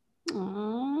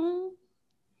 Aww.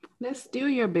 That's still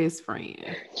your best friend.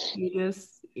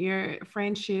 Your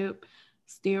friendship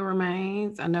still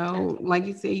remains. I know, like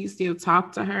you said, you still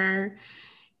talk to her.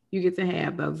 You get to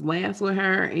have those laughs with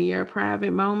her in your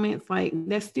private moments. Like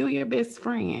that's still your best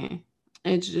friend.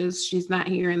 It's just she's not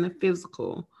here in the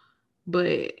physical.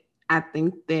 But I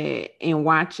think that in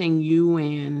watching you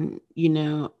and,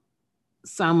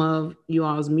 some of you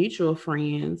all's mutual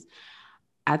friends,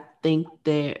 I think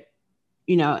that,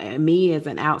 me as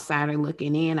an outsider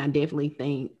looking in, I definitely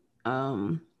think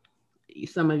some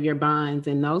of your bonds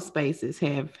in those spaces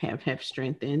have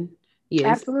strengthened. Yes.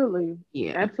 Absolutely.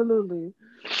 Yeah. Absolutely.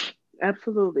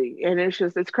 Absolutely. And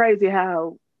it's crazy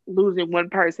how losing one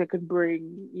person could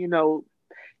bring,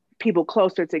 people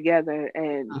closer together.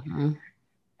 And Uh-huh.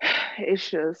 it's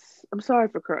just, I'm sorry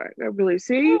for crying. I really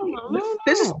see No,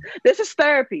 this no. this is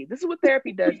therapy. This is what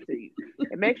therapy does to you.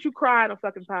 It makes you cry on a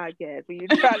fucking podcast when you're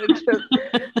trying to just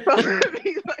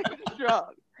be like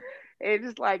strong. It's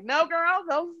just like, no, girl,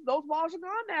 those walls are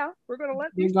gone now. We're gonna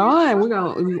let We're these things gone.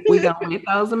 go. We don't let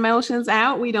those emotions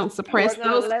out. We don't We're suppress gonna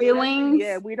those let them. Yeah,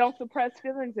 feelings. we don't suppress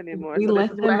feelings anymore. We So this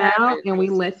let is what them out happens. and we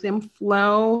let them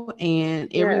flow. And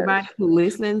everybody Yes, who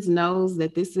listens knows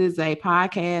that this is a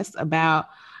podcast about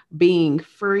being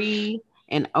free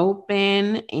and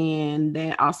open. And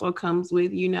that also comes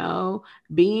with,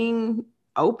 being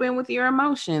open with your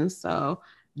emotions. So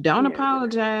don't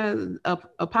yes.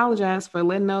 apologize for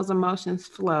letting those emotions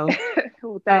flow.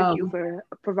 Well, thank you Um, for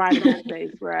providing a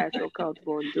space where I feel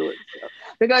comfortable in doing so.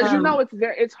 Because um,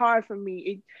 it's hard for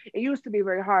me. It used to be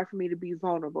very hard for me to be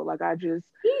vulnerable. Like,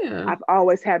 yeah. I've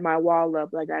always had my wall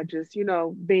up. Like, I just,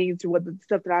 being through what the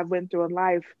stuff that I've went through in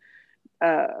life,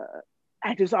 uh,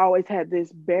 I just always had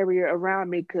this barrier around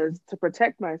me because to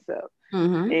protect myself.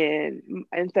 Mm-hmm. And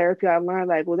in therapy, I learned,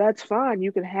 like, well, that's fine.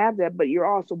 You can have that, but you're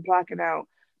also blocking out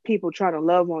people trying to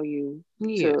love on you to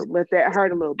Yes. let that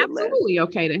hurt a little bit less. Absolutely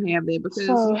okay to have that because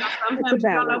So it's a sometimes you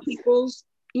don't know balance. people's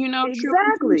true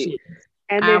Exactly. intentions.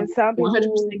 And I then some people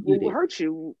 100% get will it. hurt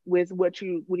you with when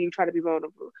you try to be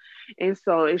vulnerable. And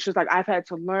so it's just like I've had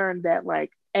to learn that,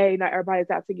 like, A, not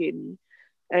everybody's out to get me.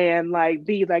 And, like,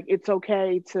 B, like, it's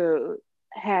okay to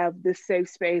have this safe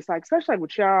space, like, especially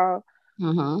with y'all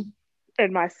Uh-huh.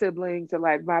 and my siblings and,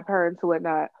 like, my parents and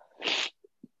whatnot.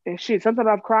 And shit, sometimes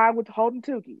I've cried with holding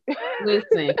Tukey.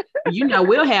 Listen,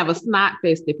 we'll have a snot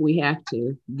fest if we have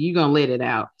to. You're gonna let it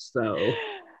out. So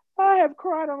I have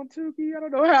cried on Tukey. I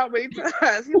don't know how many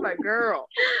times. He's like, girl.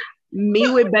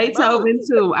 Me with Beethoven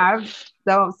too. I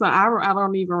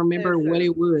don't even remember what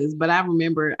it was, but I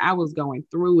remember I was going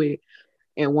through it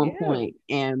at one point,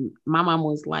 and my mom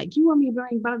was like, "You want me to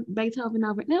bring Beethoven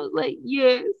over?" And I was like,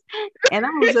 "Yes." And I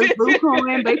was just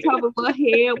boo-hooing. Beethoven's little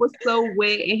head was so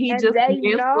wet, and he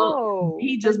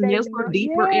just nestled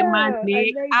deeper in my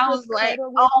neck. I was like,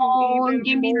 "Oh,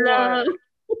 give me love."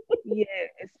 Yeah,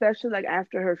 especially like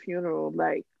after her funeral,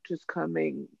 like just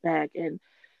coming back, and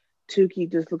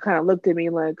Tukey just kind of looked at me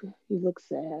like, "You look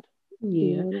sad."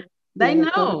 Yeah, You they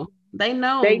know, know. They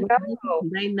know. they know.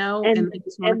 They know, And they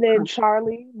just want and then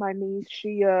Charlie, my niece,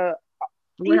 she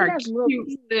with her has little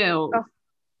cute self. Oh,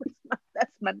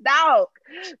 that's my dog.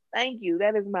 Thank you.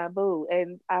 That is my boo.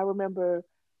 And I remember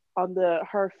on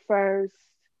her first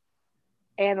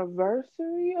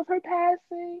anniversary of her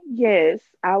passing, yes,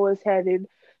 I was headed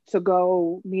to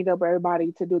go meet up with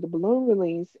everybody to do the balloon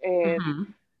release, and Mm-hmm.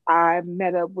 I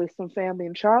met up with some family,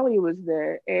 and Charlie was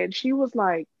there, and she was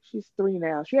like, she's 3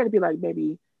 now. She had to be like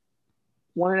maybe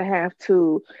 1.5,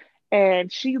 2,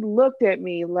 and she looked at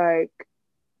me like,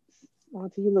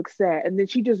 "Auntie, you look sad," and then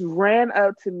she just ran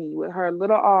up to me with her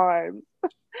little arms.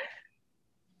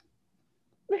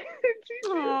 She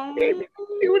gave me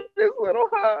this little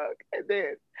hug, and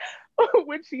then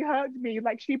when she hugged me,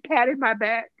 like she patted my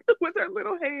back with her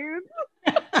little hands.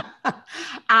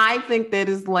 I think that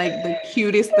is like the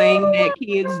cutest thing that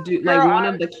kids do. Like one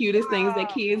of the cutest things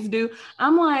that kids do.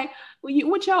 I'm like,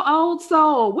 with your old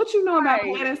soul, what you know about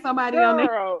patting somebody on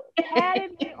the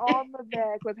patted me on the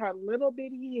back with her little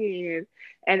bitty hand,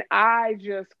 and I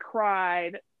just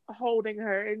cried holding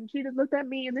her, and she just looked at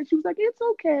me, and then she was like, "It's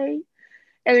okay,"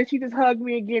 and then she just hugged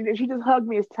me again, and she just hugged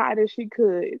me as tight as she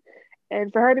could,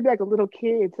 and for her to be like a little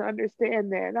kid to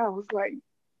understand that, I was like,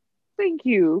 "Thank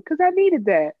you," because I needed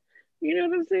that. You know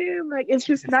what I'm saying? Like, it's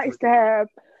just nice to have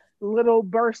little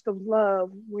burst of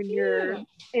love when you're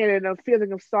in a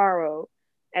feeling of sorrow.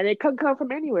 And it can come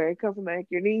from anywhere. It can come from like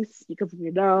your niece, you come from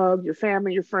your dog, your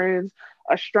family, your friends,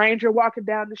 a stranger walking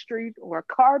down the street, or a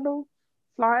cardinal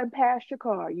flying past your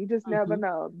car. You just never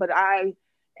know. But I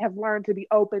have learned to be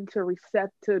open to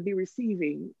be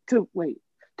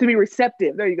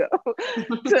receptive. There you go.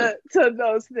 to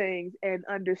those things, and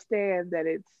understand that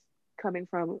it's coming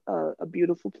from a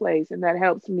beautiful place, and that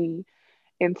helps me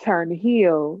in turn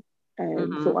heal,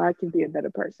 and so I can be a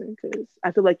better person, because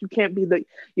I feel like you can't be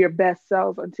your best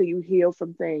self until you heal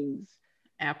from things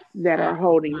that are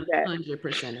holding you back.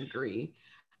 100% agree.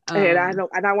 And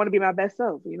I want to be my best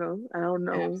self. I don't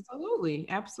know. Absolutely.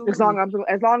 As long as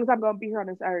I'm gonna be here on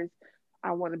this earth,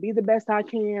 I want to be the best I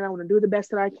can. I want to do the best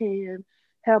that I can,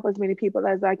 help as many people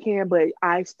as I can. But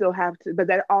I still have to. But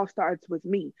that all starts with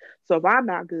me. So if I'm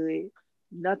not good,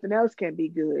 nothing else can be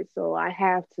good. So I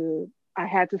had to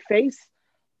face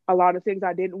a lot of things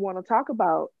I didn't want to talk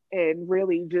about, and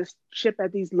really just chip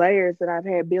at these layers that I've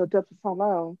had built up for so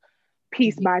long,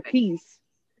 piece by piece.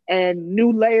 And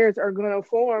new layers are going to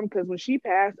form, because when she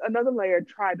passed, another layer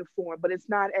tried to form, but it's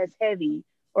not as heavy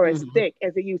or as thick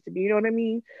as it used to be. You know what I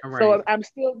mean? Right. So I'm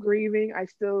still grieving.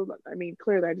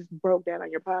 Clearly I just broke down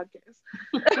on your podcast.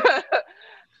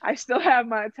 I still have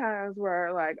my times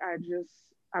where like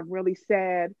I'm really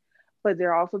sad, but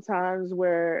there are also times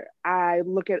where I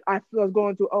was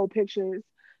going through old pictures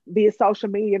via social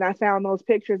media, and I found those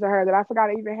pictures of her that I forgot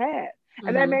I even had.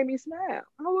 And that made me smile.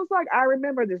 I was like, I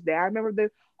remember this day. I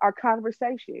remember our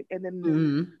conversation. And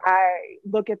then I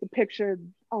look at the picture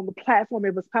on the platform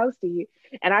it was posted,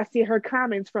 and I see her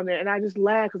comments from there, and I just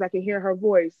laugh because I can hear her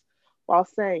voice while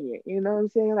saying it. You know what I'm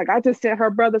saying? Like, I just sent her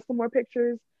brother some more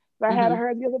pictures that I had of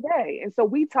her the other day. And so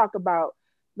we talk about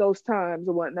those times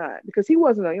and whatnot, because he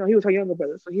wasn't, he was her younger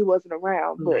brother, so he wasn't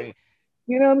around. But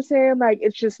you know what I'm saying? Like,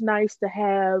 it's just nice to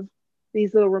have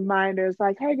these little reminders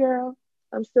like, hey girl,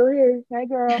 I'm still here. Hey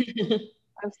girl,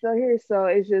 I'm still here. So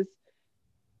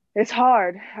it's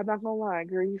hard. I'm not gonna lie.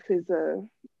 Grief is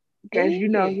as you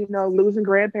know, losing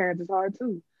grandparents is hard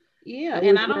too. Yeah,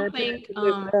 and I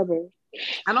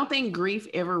don't think grief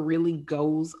ever really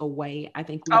goes away. I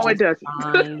think it doesn't.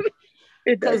 Find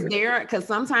because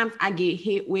sometimes I get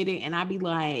hit with it, and I be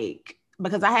like,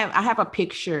 because I have a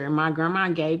picture. My grandma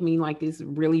gave me like this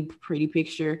really pretty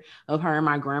picture of her and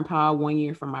my grandpa one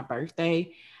year for my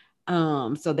birthday.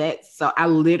 So I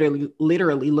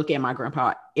literally look at my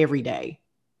grandpa every day.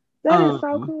 That is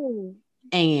so cool.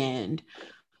 And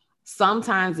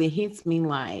sometimes it hits me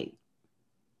like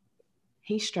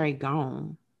he's straight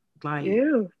gone. Like,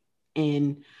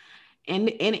 and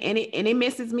it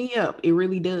messes me up. It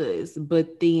really does.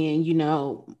 But then,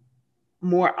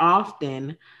 more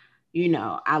often,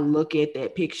 I look at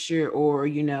that picture, or,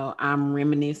 I'm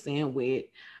reminiscing with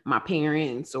my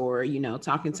parents or,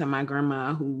 talking to my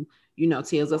grandma who,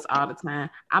 tells us all the time,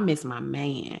 I miss my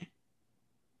man.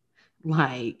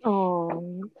 Like,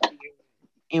 Oh,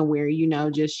 and we're,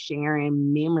 just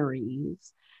sharing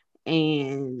memories.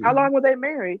 And how long were they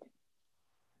married?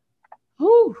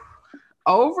 whew,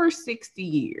 over 60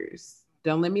 years.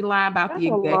 Don't let me lie about That's the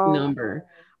a exact long number,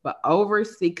 but over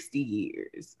 60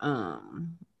 years.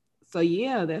 So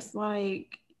yeah, that's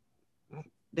like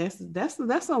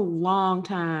that's a long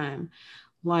time,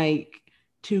 like,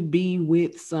 to be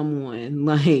with someone.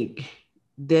 Like,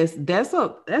 that's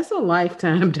a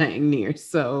lifetime dang near.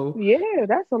 So Yeah,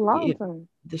 that's a long yeah, time.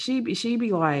 she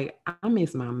be like, I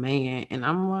miss my man, and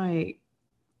I'm like,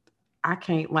 I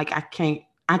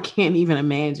can't even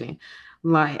imagine.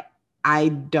 Like, I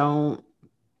don't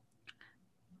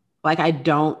I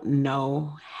don't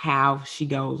know how she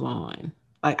goes on.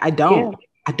 Like, Yeah.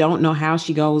 I don't know how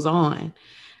she goes on,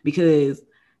 because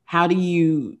how do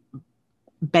you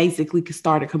basically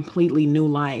start a completely new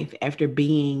life after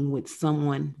being with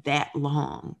someone that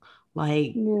long?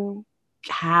 Like, Yeah.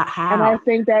 how And I how?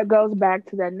 think that goes back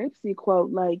to that Nipsey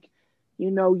quote, like,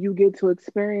 you get to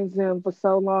experience them for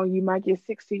so long. You might get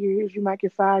 60 years, you might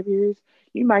get 5 years,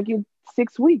 you might get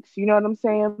 6 weeks, you know what I'm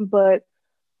saying? But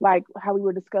like how we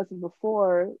were discussing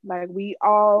before, like we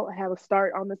all have a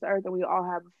start on this earth and we all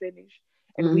have a finish.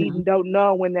 And we Mhm. don't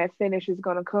know when that finish is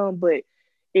gonna come, but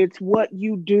it's what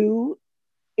you do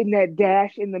in that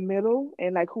dash in the middle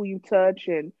and like who you touch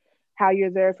and how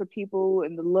you're there for people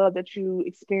and the love that you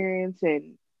experience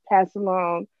and pass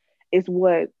along is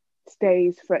what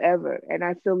stays forever. And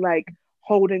I feel like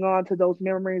holding on to those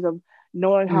memories of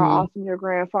knowing how Mhm. awesome your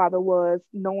grandfather was,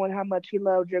 knowing how much he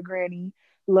loved your granny,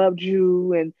 loved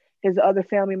you and his other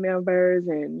family members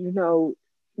and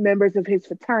members of his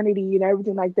fraternity and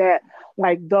everything like that.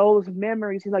 Like those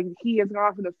memories, like he has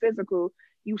gone from the physical,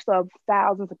 you still have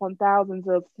thousands upon thousands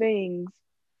of things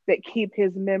that keep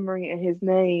his memory and his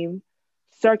name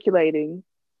circulating.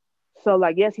 So,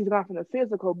 like, yes, he's gone from the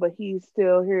physical, but he's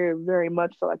still here very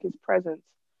much. So, like, his presence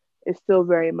is still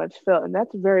very much felt. And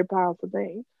that's a very powerful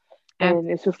thing. And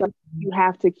it's just like you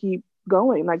have to keep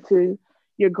going, like, to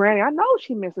your granny. I know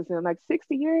she misses him, like,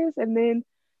 60 years. And then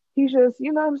he's just,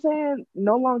 you know what I'm saying,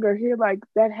 no longer here. Like,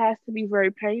 that has to be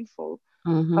very painful.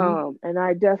 Mhm. And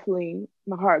I definitely,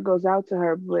 my heart goes out to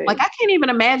her. But Like, I can't even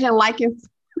imagine liking.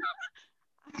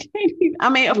 I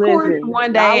mean, of course, listen,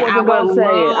 one I day I wasn't would gonna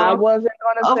say it. I love. wasn't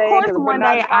gonna Of say it course, because we're one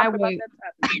not day I talking about would. that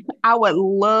topic. I would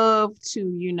love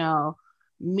to,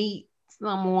 meet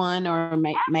someone, or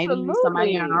maybe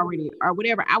somebody I Absolutely. already, or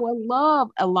whatever. I would love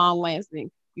a long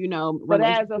lasting, But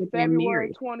as of relationship and February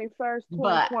marriage. 21st,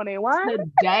 But 2021,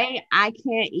 today, I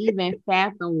can't even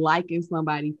fathom liking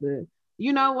somebody for,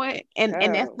 you know what? And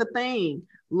that's oh, the thing.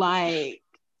 Like,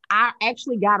 I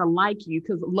actually gotta like you,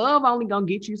 because love only gonna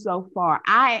get you so far.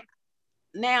 I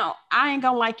ain't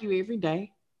gonna like you every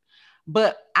day,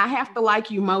 but I have to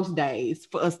like you most days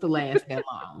for us to last that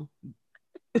long.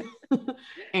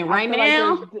 And I right feel like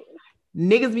now,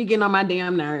 niggas be getting on my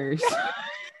damn nerves.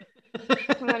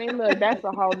 honey, look, that's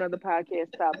a whole nother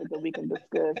podcast topic that we can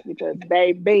discuss because,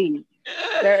 baby,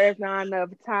 there is not enough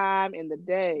time in the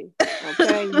day.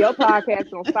 Okay, your podcast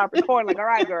gonna stop recording. Like, all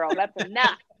right, girl, that's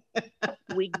enough.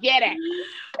 We get it.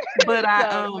 but I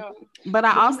So um no, but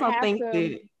I but you also have think to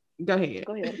that, go ahead.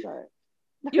 go ahead. I'm sorry.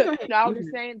 You go ahead. No, I You was go just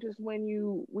ahead. saying, just when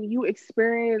you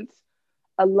experience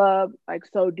a love like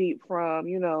so deep from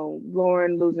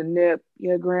Lauren losing Nip,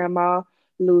 your grandma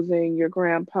losing your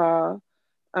grandpa,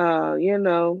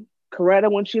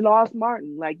 Coretta when she lost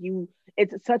Martin, like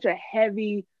it's such a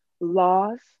heavy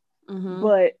loss, Mm-hmm.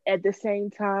 but at the same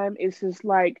time, it's just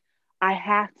like I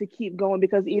have to keep going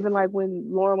because even like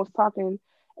when Lauren was talking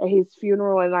at his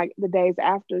funeral and like the days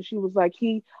after, she was like,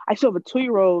 I still have a 2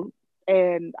 year old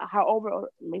and however,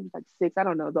 maybe it's like 6, I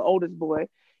don't know, the oldest boy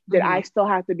that Mm-hmm. I still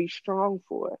have to be strong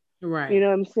for. You Right. know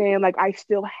what I'm saying? Like I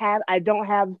don't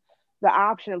have the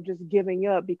option of just giving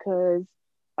up because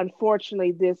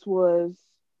unfortunately this was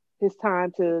his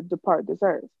time to depart this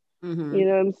earth. Mm-hmm. You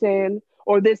know what I'm saying?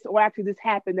 Or actually, this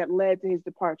happened that led to his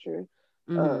departure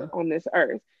Mm-hmm. on this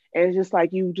earth. And it's just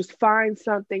like you just find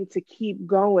something to keep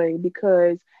going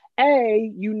because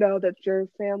A, you know that your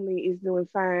family is doing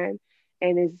fine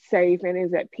and is safe and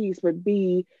is at peace, but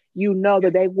B, you know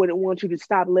that they wouldn't want you to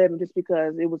stop living just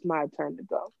because it was my turn to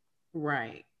go.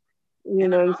 Right. You And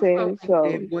know what I'm I also saying? think So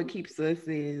that what keeps us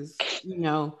is,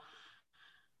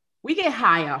 we get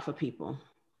high off of people.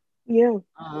 yeah,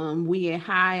 We get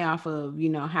high off of,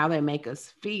 how they make us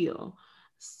feel.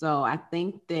 So I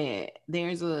think that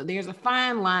there's a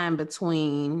fine line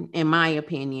between, in my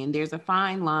opinion, there's a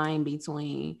fine line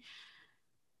between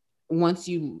once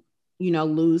you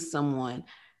lose someone,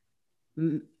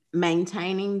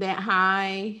 maintaining that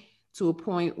high to a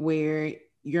point where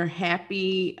you're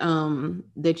happy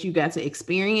that you got to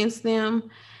experience them,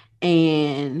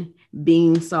 and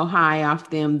being so high off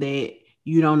them that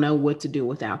you don't know what to do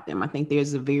without them. I think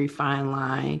there's a very fine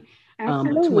line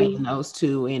between those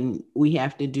two, and we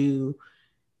have to do,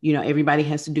 everybody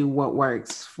has to do what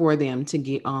works for them to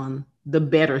get on the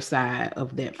better side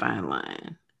of that fine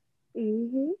line.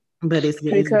 Mm-hmm. But it's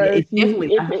because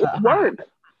definitely it works.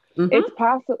 Mm-hmm. It's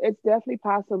possible. It's definitely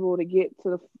possible to get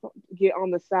on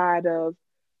the side of,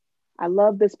 I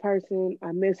love this person,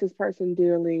 I miss this person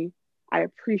dearly, I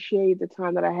appreciate the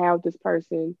time that I have with this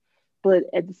person, but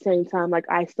at the same time, like,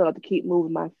 I still have to keep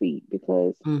moving my feet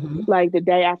because, like, the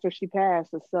day after she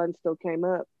passed, the sun still came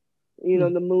up.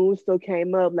 The moon still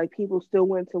came up. Like, people still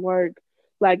went to work.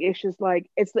 Like, it's just like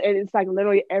it's like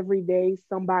literally every day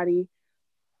somebody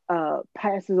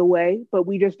passes away, but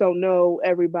we just don't know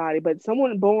everybody. But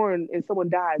someone born and someone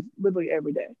dies literally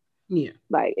every day. Yeah.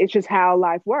 Like, it's just how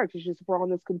life works. It's just we're on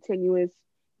this continuous,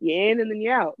 you're in and then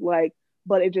you're out. Like,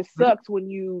 but it just sucks when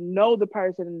you know the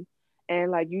person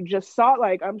and like you just saw,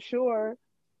 like, I'm sure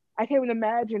I can't even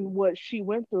imagine what she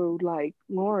went through, like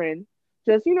Lauren.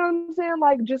 Just, you know what I'm saying?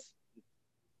 Like, just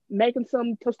making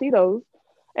some Tostitos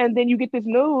and then you get this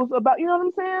news about, you know what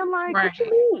I'm saying? Like, what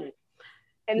you mean?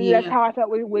 And that's how I felt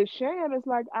with Sham. It's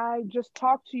like, I just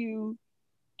talked to you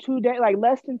 2 days, like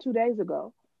less than 2 days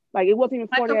ago. Like, it wasn't even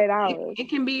 48 hours. It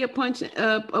can be a punch in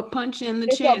the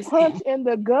chest. It's a punch in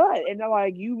the gut. And they're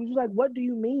like, you was like, what do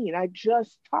you mean? I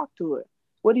just talked to it.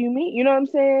 What do you mean? You know what I'm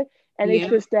saying? And it's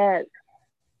just that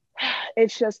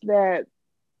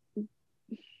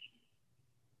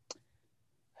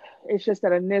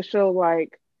initial,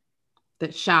 like,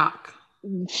 the shock,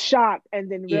 and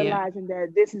then realizing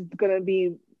that this is gonna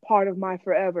be part of my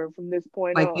forever from this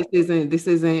point on. Like, this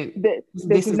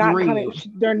is not real.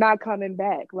 They're not coming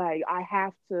back. Like, I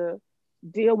have to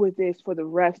deal with this for the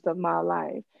rest of my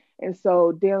life. And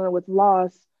so dealing with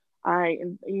loss, I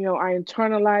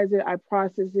internalize it, I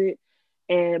process it,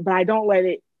 but I don't let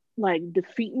it like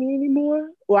defeat me anymore.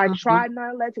 Or I try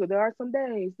not to let it. There are some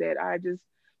days that I just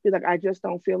feel like I just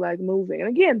don't feel like moving. And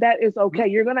again, that is okay.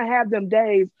 You're gonna have them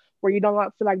days where you don't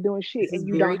feel like doing shit, and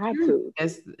you don't have to.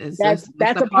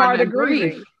 That's a part of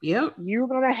grieving. Yep. You're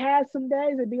gonna have some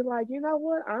days and be like, you know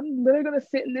what? I'm literally gonna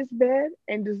sit in this bed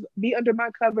and just be under my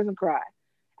covers and cry.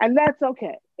 And that's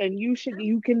okay. And you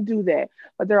can do that.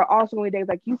 But there are also only days,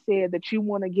 like you said, that you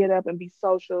want to get up and be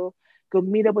social, go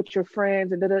meet up with your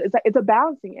friends, and it's a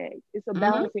balancing act. It's a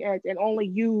balancing act, and only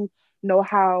you know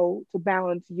how to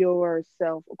balance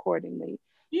yourself accordingly.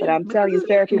 Yeah, but I'm telling you,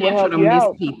 therapy will help you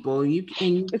out. People,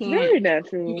 it's very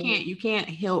natural. You can't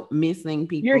help missing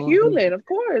people. You're human, of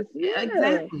course. Yeah,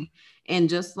 exactly. And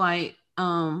just like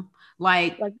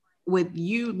with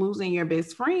you losing your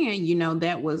best friend,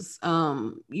 that was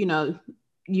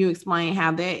you explained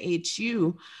how that hit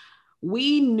you.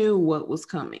 We knew what was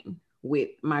coming with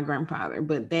my grandfather,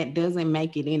 but that doesn't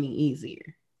make it any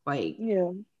easier. Like,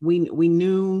 we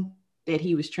knew that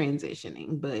he was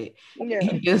transitioning, but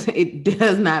it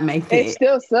does not make that. It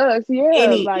still sucks,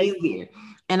 any easier.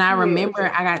 And I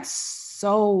remember I got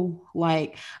so,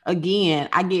 like, again,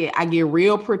 I get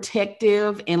real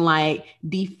protective and like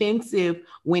defensive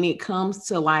when it comes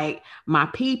to like my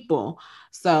people.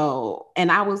 So,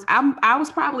 and I was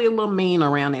probably a little mean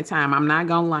around that time. I'm not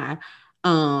gonna lie,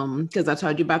 because I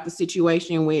told you about the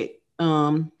situation with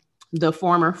the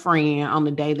former friend on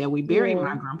the day that we buried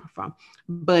my grandpa.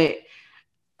 But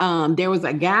there was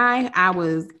a guy I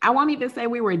won't even say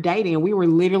we were dating. We were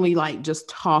literally like just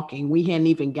talking. We hadn't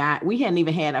even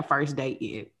had a first date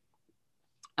yet.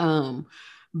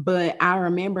 But I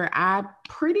remember I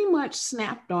pretty much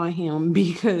snapped on him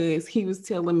because he was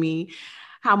telling me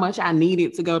how much I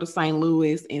needed to go to St.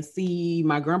 Louis and see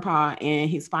my grandpa in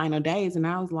his final days. And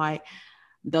I was like,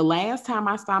 the last time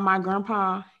I saw my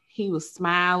grandpa, he was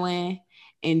smiling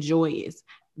and joyous.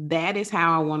 That is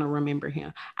how I want to remember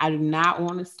him. I do not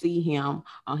want to see him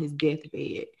on his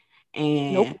deathbed.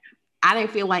 And I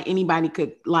didn't feel like anybody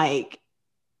could like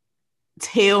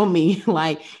tell me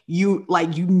like you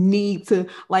need to,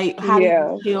 like, how do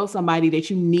you tell somebody that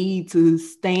you need to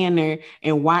stand there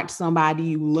and watch somebody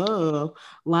you love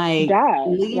like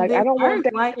leave like I don't want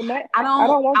that. Like, I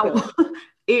don't want that.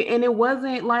 And it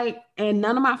wasn't like, and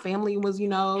none of my family was,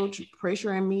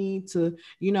 pressuring me to,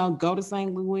 go to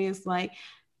St. Louis. Like,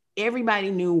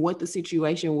 everybody knew what the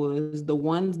situation was. The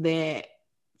ones that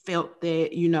felt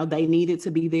that, they needed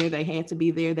to be there, they had to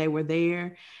be there, they were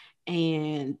there.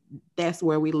 And that's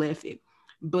where we left it.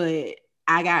 But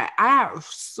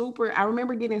I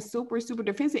remember getting super, super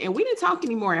defensive, and we didn't talk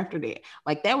anymore after that.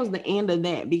 Like that was the end of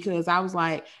that, because I was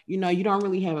like, you don't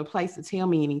really have a place to tell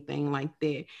me anything like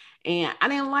that. And I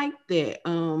didn't like that.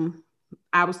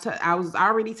 I was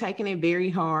already taking it very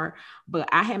hard, but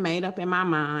I had made up in my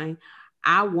mind.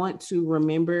 I want to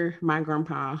remember my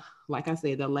grandpa. Like I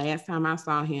said, the last time I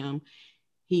saw him,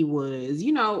 he was,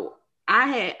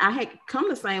 I had come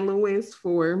to St. Louis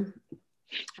for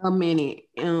a minute.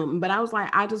 But I was like,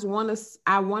 I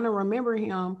want to remember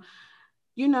him,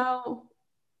 you know,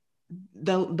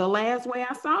 the last way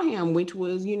I saw him, which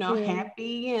was,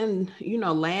 happy and,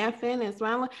 laughing and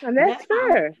smiling. And that's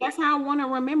fair. That's how I want to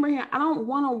remember him. I don't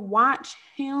want to watch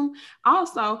him.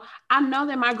 Also, I know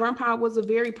that my grandpa was a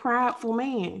very prideful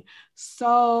man.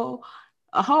 So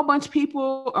a whole bunch of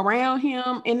people around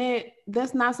him, and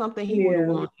that's not something he would have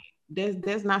wanted.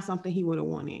 That's not something he would have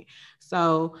wanted.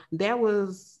 So that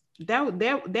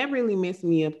really messed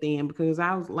me up then, because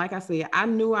I was, like I said, I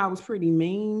knew I was pretty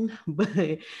mean,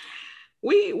 but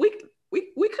we could have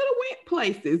went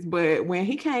places. But when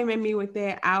he came at me with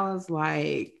that, I was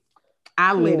like,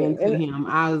 I lit into him.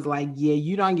 I was like, yeah,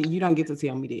 you don't get to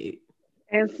tell me that.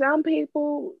 And some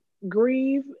people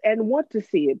grieve and want to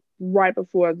see it right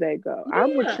before they go. Yeah,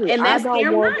 I'm with you. And that's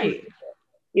their right.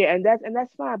 Yeah, and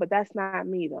that's fine, but that's not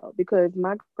me though, because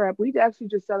we actually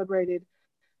just celebrated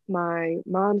my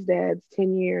mom's dad's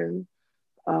 10-year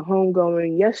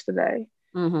homegoing yesterday.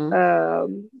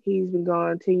 Mm-hmm. He's been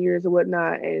gone 10 years or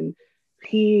whatnot, and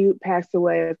he passed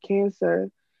away of cancer.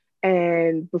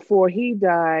 And before he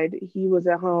died, he was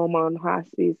at home on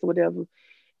hospice or whatever,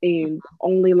 and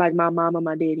only like my mama,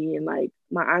 my daddy, and like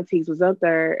my aunties was up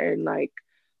there, and like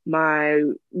my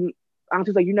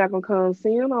auntie's like, "You're not gonna come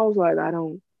see him?" I was like, I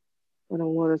don't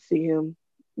want to see him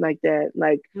like that.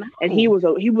 Like, no. And he was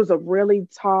a really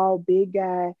tall, big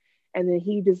guy, and then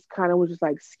he just kind of was just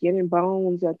like skin and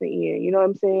bones at the end. You know what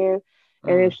I'm saying?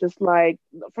 And it's just like,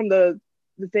 from the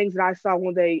things that I saw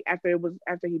one day after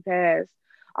he passed,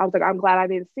 I was like, I'm glad I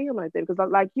didn't see him like that, because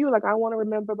like you, like I want to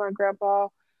remember my grandpa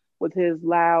with his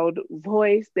loud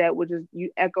voice that would just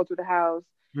echo through the house,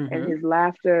 mm-hmm. and his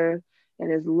laughter and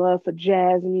his love for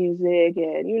jazz music,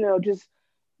 and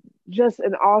just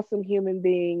an awesome human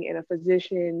being and a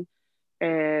physician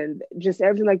and just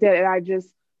everything like that. And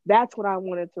that's what I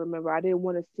wanted to remember. I didn't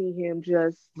want to see him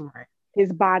just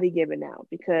his body giving out,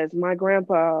 because my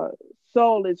grandpa's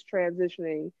soul is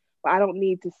transitioning, but I don't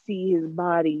need to see his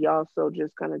body also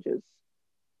just kind of just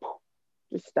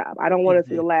stop. I don't want to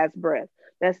see the last breath.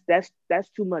 That's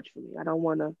too much for me. I don't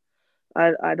want to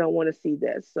see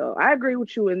that. So I agree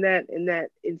with you in that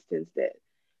instance, that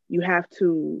you have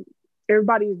to.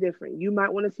 Everybody is different. You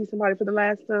might want to see somebody for the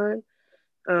last time,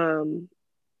 and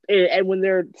when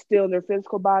they're still in their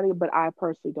physical body, but I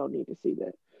personally don't need to see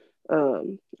that,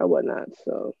 or whatnot.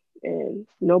 So, and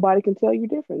nobody can tell you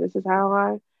different. This is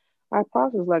how I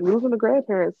process. Like, losing a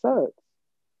grandparent sucks.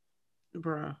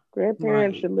 Bruh.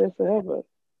 Grandparents should live forever.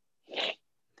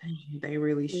 They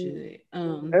really should.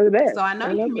 They're the best. So I know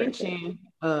you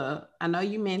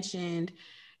mentioned,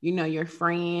 your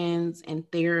friends and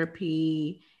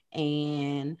therapy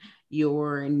and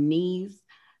your niece.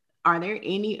 Are there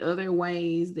any other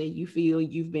ways that you feel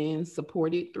you've been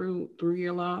supported through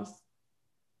your loss?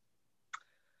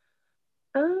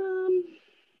 I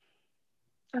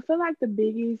feel like the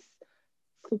biggest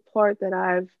support that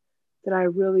I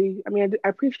really, I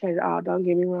appreciate it all, don't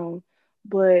get me wrong,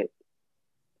 but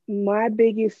my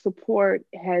biggest support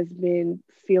has been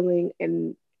feeling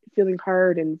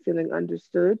heard and feeling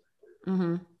understood.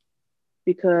 Mm-hmm.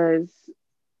 Because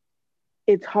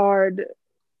it's hard.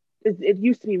 It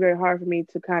used to be very hard for me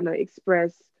to kind of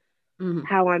express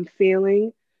how I'm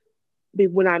feeling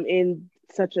when I'm in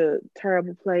such a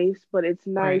terrible place. But it's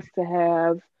nice to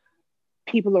have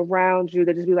people around you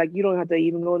that just be like, you don't have to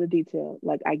even go into detail.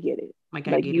 Like, I get it. Like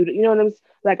I get it. You know what I'm saying?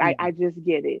 Like, yeah. I just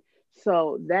get it.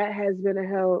 So that has been a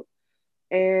help.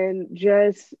 And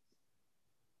just,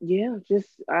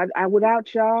 I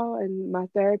without y'all and my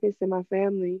therapist and my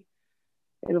family,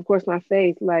 and of course my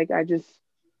faith, like I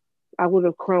would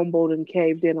have crumbled and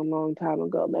caved in a long time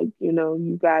ago. Like,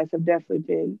 you guys have definitely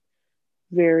been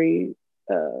very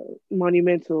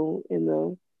monumental in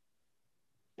the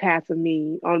path of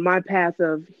me, on my path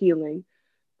of healing.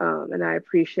 And I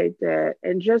appreciate that.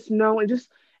 And just knowing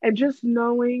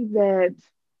that,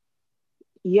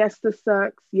 yes, this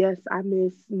sucks. Yes, I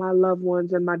miss my loved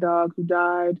ones and my dog who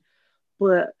died,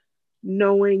 but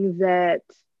knowing that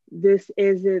this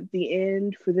isn't the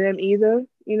end for them either.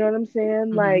 You know what I'm saying?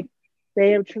 Mm-hmm. Like,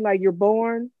 they have, like, you're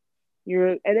born,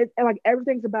 and like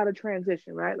everything's about a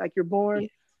transition, right? Like, you're born,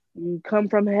 you come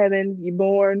from heaven, you're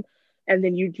born, and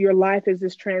then your life is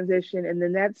this transition, and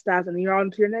then that stops, and then you're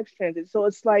on to your next transition. So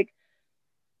it's like,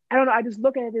 I don't know. I just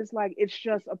look at it as like it's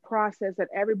just a process that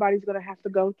everybody's gonna have to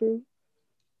go through.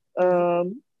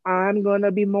 I'm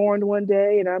gonna be mourned one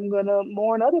day, and I'm gonna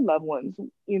mourn other loved ones,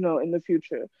 in the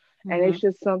future. And Mm-hmm. it's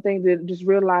just something that just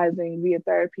realizing via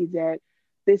therapy that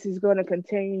this is gonna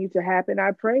continue to happen.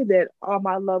 I pray that all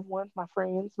my loved ones, my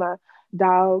friends, my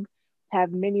dog,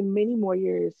 have many, many more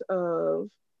years of,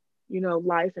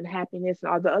 life and happiness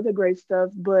and all the other great stuff.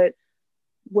 But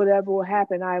whatever will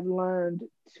happen, I've learned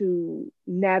to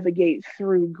navigate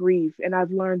through grief, and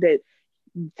I've learned that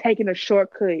taking a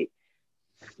shortcut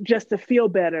just to feel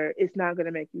better, it's not going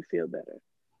to make you feel better,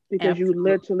 because you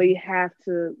literally Absolutely. have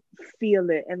to feel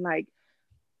it. And like,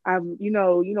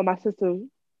 my sister,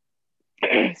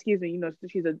 excuse me,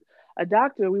 she's a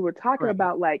doctor. We were talking Right.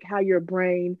 about like how your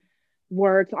brain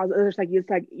works. All the others, like it's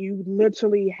like you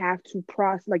literally have to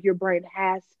process, like your brain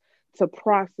has to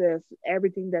process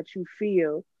everything that you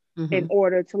feel in Mm-hmm.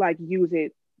 order to like use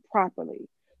it properly.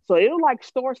 So it'll like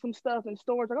store some stuff in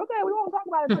storage, like, okay, we won't talk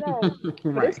about it today,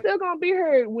 but it's Right. still gonna be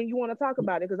here when you want to talk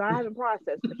about it, because I haven't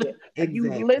processed it yet. Like, you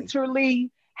Exactly.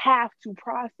 literally have to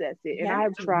process it, You and I have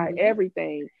have to. tried Mhm.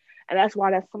 everything, and that's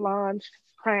why that Solange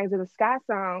 "Crying in the Sky"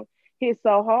 song hits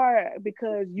so hard,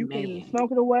 because you can Man,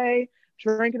 smoke it away,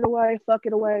 drink it away, fuck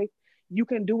it away. You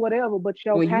can do whatever, but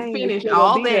your when you pain is finish still gonna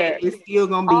all be that, there. it's still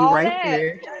gonna be All right that,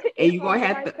 there, and it's you're gonna gonna be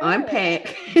have right to there.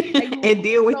 unpack And you and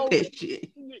deal with so that shit.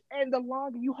 and the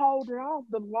longer you hold it off,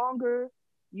 the longer,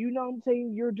 what I'm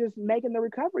saying, you're just making the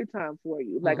recovery time for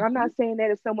you. Like, I'm Mhm. not saying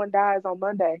that if someone dies on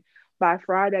Monday, by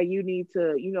Friday you need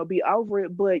to, be over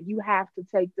it, but you have to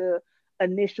take the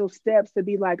initial steps to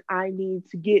be like, I need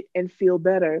to get and feel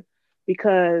better,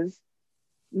 because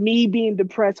me being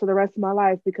depressed for the rest of my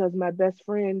life because my best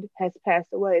friend has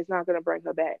passed away is not going to bring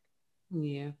her back.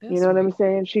 Yeah, You that's know what I'm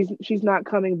real. saying? She's not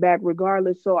coming back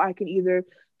regardless. So I can either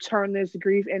turn this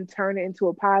grief and turn it into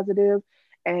a positive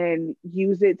and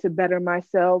use it to better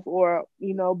myself, or,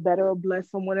 better or bless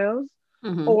someone else,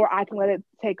 Hmm. or I can let it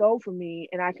take over me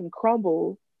and I can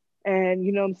crumble and,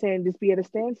 what I'm saying, just be at a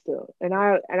standstill. And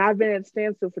I've been at a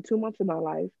standstill for 2 months of my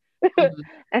life. Hmm.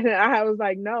 And I was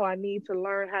like, no, I need to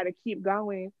learn how to keep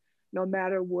going no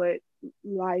matter what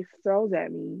life throws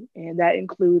at me. And that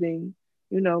including,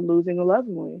 losing a loved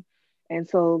one. And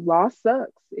so loss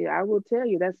sucks. Yeah, I will tell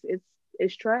you,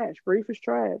 it's trash. Grief is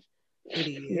trash, It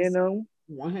you is know.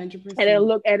 And it 100%.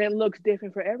 look and it looks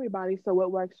different for everybody. So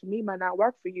what works for me might not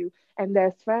work for you, and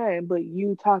that's fine. But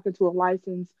you talking to a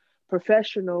licensed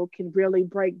professional can really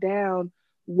break down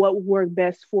what worked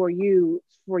best for you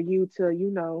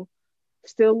to,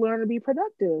 still learn to be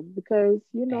productive, because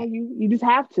you just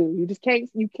have to.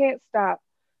 You can't stop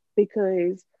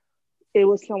because it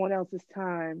was someone else's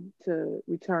time to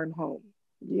return home,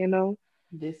 you know?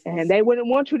 This And is they wouldn't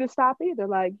want you to stop either.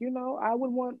 Like, I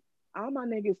would want all my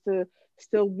niggas to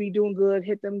still be doing good,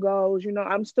 hit them goals.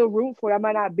 I'm still rooting for it. I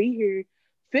might not be here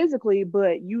physically,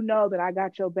 but you know that I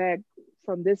got your back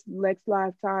from this next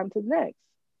lifetime to the next.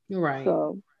 right.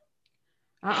 So,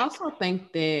 I also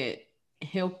think that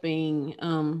helping,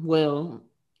 well,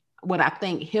 what I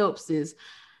think helps is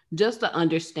just the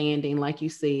understanding, like you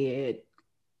said,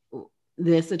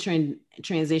 there's a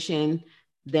transition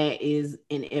that is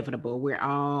inevitable. We're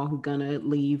all gonna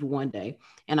leave one day.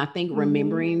 And I think mhm.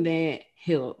 remembering that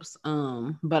helps.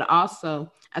 But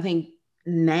also I think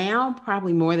now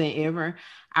probably more than ever,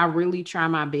 I really try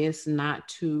my best not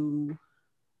to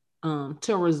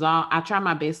resolve. I try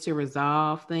my best to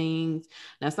resolve things.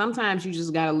 Now sometimes you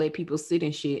just gotta let people sit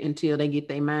in shit until they get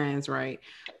their minds right,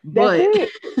 That's but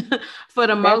it. for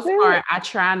the That's most it. part I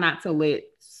try not to let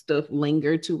stuff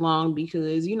linger too long,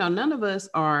 because none of us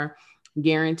are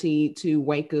guaranteed to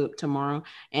wake up tomorrow,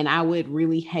 and I would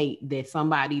really hate that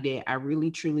somebody that I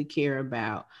really truly care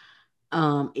about,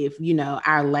 if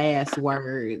our last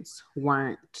words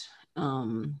weren't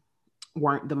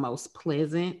the most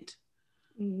pleasant.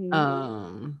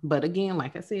 Mhm. But again,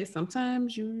 like I said,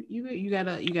 sometimes you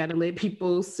gotta let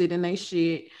people sit in their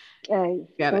shit. Hey,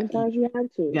 You sometimes you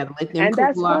have to. gotta let them And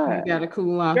that's cool off. You fine. gotta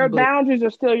cool off. Your But boundaries are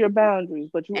still your boundaries,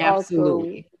 but you also,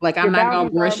 absolutely, like your I'm not gonna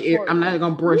boundaries are brush it. I'm important. not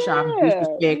gonna brush off Yeah,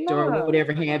 disrespect or nah,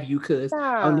 whatever have you, because oh,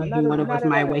 nah, neither one of not us at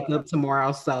might wake all. up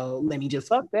tomorrow. So let me just.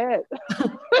 Fuck that.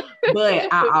 But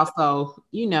I also,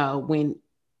 when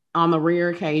on the rare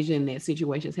occasion that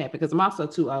situations happen, because I'm also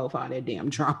too old for all that damn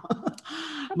drama.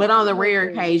 But on the rare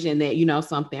Listen, occasion that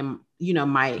something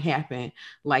might happen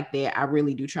like that, I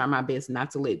really do try my best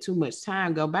not to let too much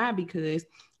time go by, because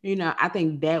I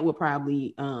think that would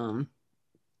probably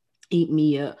eat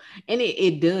me up. And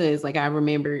it does. Like I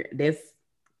remember that's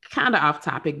kind of off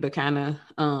topic, but kind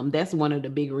of that's one of the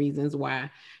big reasons why,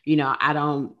 I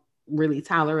don't really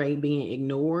tolerate being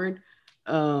ignored.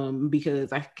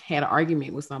 Because I had an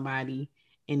argument with somebody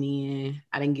and then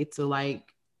I didn't get to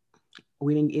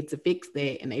we didn't get to fix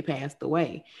that and they passed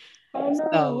away. Oh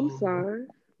no, I'm So sorry.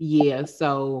 yeah,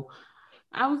 so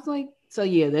I was like, so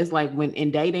yeah, that's like when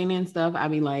in dating and stuff, I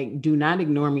be like, do not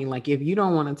ignore me. Like if you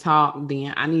don't want to talk,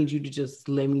 then I need you to just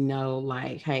let me know,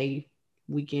 like, hey,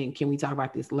 can we talk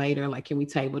about this later? Like, can we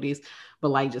table this? But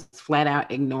like just flat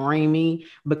out ignoring me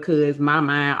because my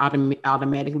mind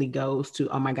automatically goes to,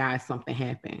 oh my God, something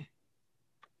happened.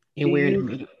 Do And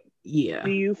you yeah.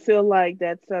 do you feel like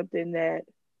that's something that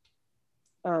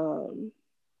um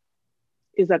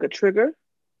is like a trigger?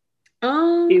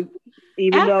 If, Um,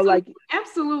 even though absolutely, like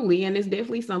absolutely, and it's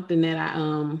definitely something that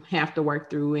I have to work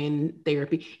through in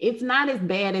therapy. It's not as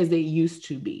bad as it used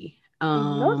to be.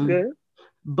 that's good.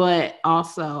 But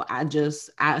also I just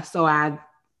I so I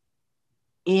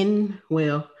in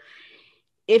well,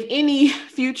 if any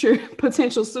future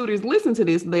potential suitors listen to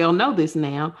this, they'll know this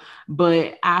now.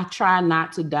 But I try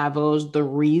not to divulge the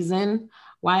reason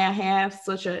why I have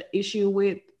such an issue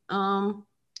with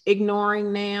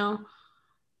ignoring now.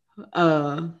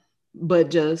 Uh, but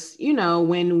just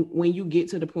when you get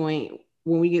to the point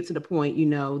when we get to the point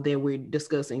that we're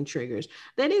discussing triggers,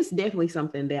 that is definitely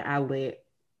something that I let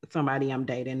somebody I'm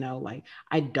dating know. Like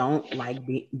I don't like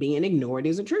being ignored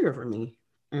is a trigger for me.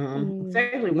 It's Mm.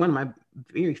 actually one of my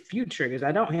very few triggers.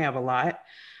 I don't have a lot,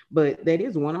 but that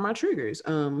is one of my triggers.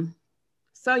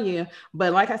 So yeah,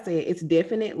 but like I said, it's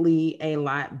definitely a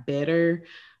lot better.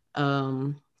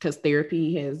 Because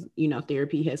therapy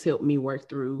has helped me work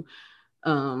through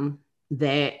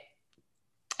that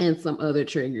and some other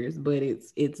triggers, but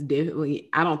it's definitely,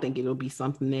 I don't think it'll be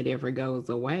something that ever goes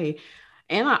away.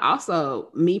 And I also,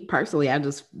 me personally, I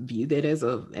just view that as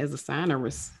a sign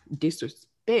of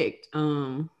disrespect.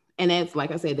 And that's,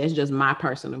 like I said, that's just my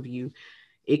personal view.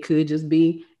 It could just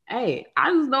be, hey,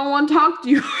 I just don't want to talk to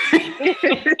you.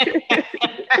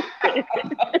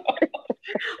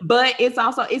 But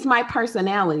it's my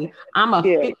personality. I'm a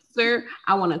Yeah, fixer.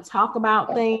 I want to talk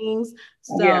about things.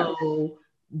 yeah. So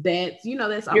that's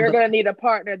You're but gonna need a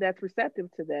partner that's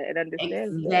receptive to that and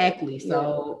understands that. exactly. Yeah,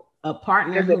 So a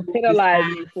partner who doesn't penalize decides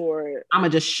you for it. I'm gonna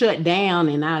just shut down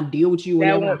and I deal with you That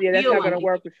whenever I won't. Yeah, that's feel not like gonna it,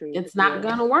 work with you. it's not Yeah.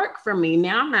 gonna work for me.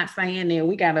 Now I'm not saying that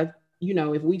we gotta,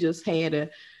 if we just had a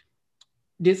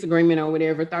disagreement or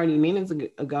whatever 30 minutes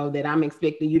ago that I'm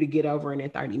expecting you to get over in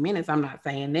 30 minutes. I'm not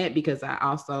saying that because I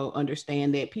also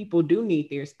understand that people do need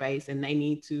their space and they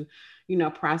need to,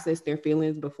 process their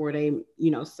feelings before they,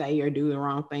 say or do the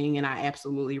wrong thing. And I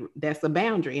absolutely, that's a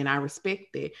boundary and I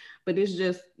respect that. But it's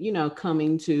just, a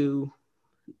coming to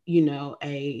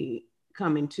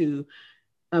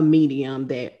a medium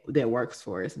that works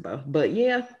for us both. But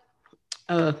yeah,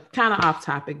 kind of off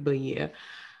topic, but yeah.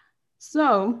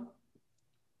 So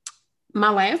my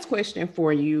last question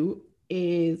for you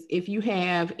is if you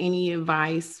have any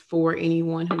advice for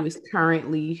anyone who is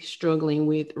currently struggling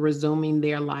with resuming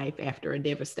their life after a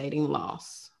devastating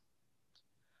loss.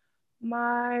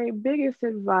 My biggest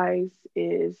advice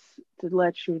is to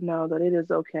let you know that it is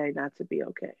okay not to be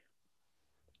okay.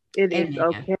 It is Amen.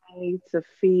 okay to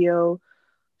feel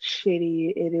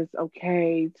shitty. It is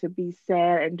okay to be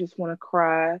sad and just want to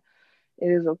cry. It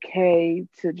is okay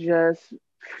to just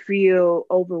feel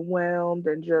overwhelmed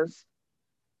and just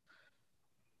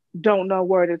don't know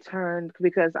where to turn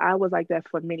because I was like that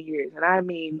for many years, and I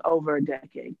mean over a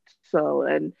decade. So,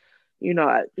 and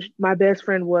my best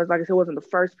friend was, like I said, wasn't the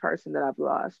first person that I've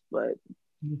lost, but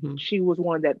Mm-hmm. she was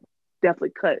one that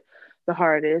definitely cut the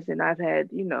hardest. And I've had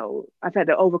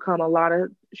to overcome a lot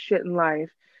of shit in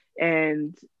life,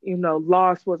 and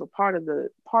loss was a part of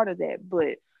that.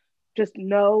 But just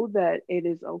know that it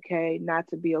is okay not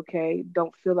to be okay.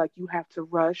 Don't feel like you have to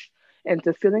rush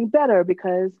into feeling better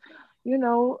because,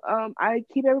 I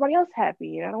keep everybody else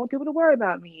happy and I don't want people to worry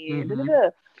about me. And da, da, Mm-hmm. da.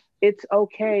 It's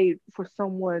okay for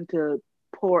someone to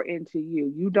pour into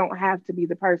you. You don't have to be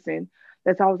the person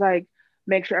that's always like,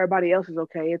 make sure everybody else is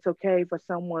okay. It's okay for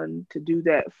someone to do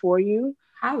that for you.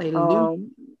 Hallelujah.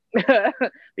 Um,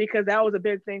 because that was a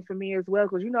big thing for me as well.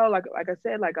 Because like I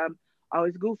said, like I'm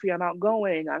always goofy, I'm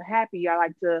outgoing, I'm happy. I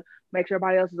like to make sure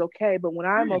everybody else is okay. But when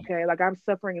I'm Right. okay, like I'm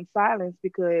suffering in silence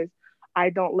because I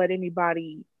don't let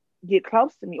anybody get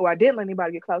close to me, or I didn't let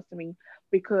anybody get close to me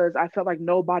because I felt like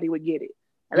nobody would get it.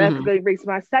 And that's Mm-hmm. going to brings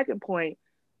my second point.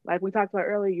 Like we talked about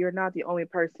earlier, you're not the only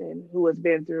person who has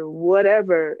been through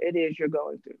whatever it is you're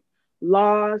going through.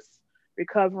 Loss,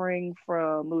 recovering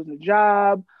from losing a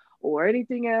job, or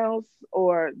anything else,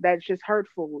 or that's just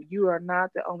hurtful. You are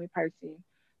not the only person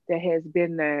that has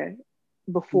been there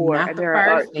before, Not and the there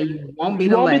are first, and you won't be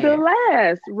you the won't be the last.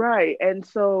 last, right? And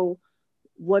so,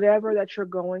 whatever that you're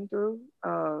going through,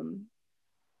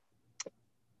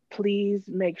 please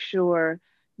make sure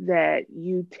that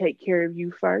you take care of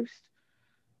you first.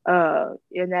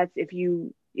 And that's if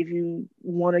you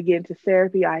want to get into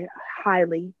therapy, I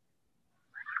highly,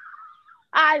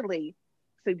 highly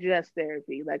suggest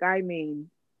therapy. Like, I mean,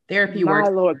 Therapy my works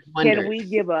Lord, can we wonders.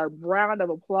 give a round of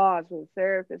applause for the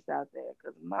therapists out there?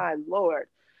 Because my Lord,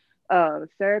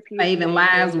 therapy is Saving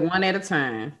lives amazing. one at a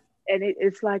time. And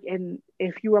it's like, and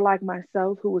if you were like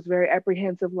myself, who was very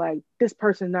apprehensive, like, this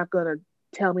person's not gonna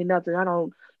tell me nothing. I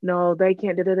don't know. They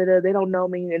can't. Da, da, da, da, they don't know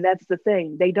me, and that's the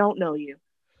thing. They don't know you,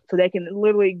 so they can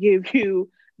literally give you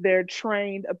their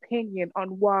trained opinion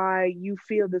on why you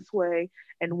feel this way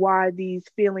and why these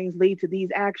feelings lead to these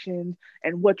actions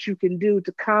and what you can do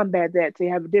to combat that to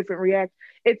have a different reaction.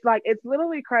 It's like, it's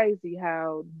literally crazy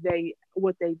how they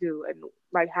what they do and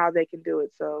like how they can do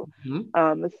it. So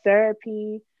Mhm. the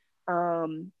therapy,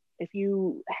 if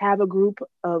you have a group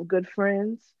of good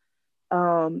friends,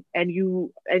 and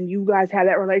you guys have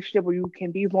that relationship where you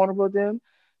can be vulnerable with them,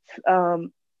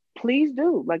 um, please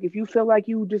do. Like, if you feel like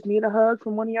you just need a hug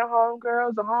from one of your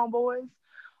homegirls or homeboys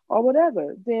or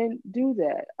whatever, then do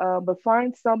that. But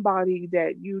find somebody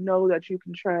that you know that you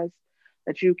can trust,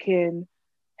 that you can,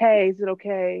 hey, is it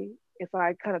okay if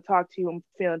I kind of talk to you? I'm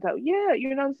feeling tough. Yeah, you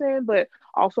know what I'm saying? But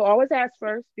also always ask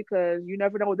first, because you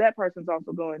never know what that person's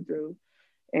also going through.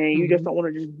 And you just Mhm. don't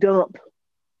want to just dump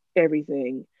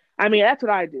everything. I mean, that's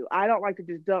what I do. I don't like to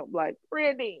just dump like,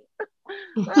 Randy,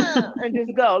 and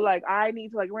just go. Like, I need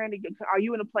to, like, Randy, are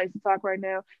you in a place to talk right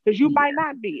now? Because you might Yeah.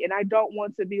 not be, and I don't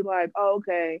want to be like, oh,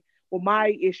 okay, well, my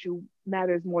issue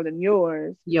matters more than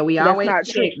yours. Yeah, we But that's always not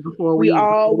true. check before We we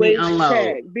always unload.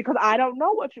 check, because I don't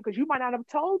know what you, because you might not have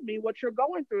told me what you're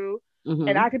going through,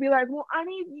 and I Hmm. could be like, well,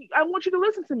 I want you to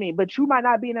listen to me, but you might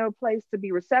not be in a place to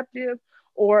be receptive,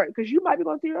 or because you might be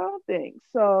going through your own thing.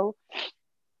 So,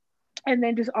 and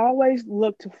then just always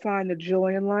look to find the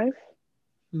joy in life,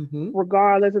 Hmm.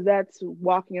 regardless if that's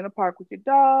walking in a park with your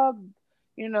dog,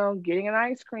 getting an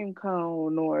ice cream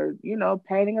cone, or,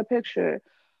 painting a picture.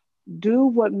 Do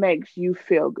what makes you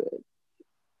feel good.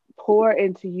 Pour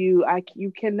into you.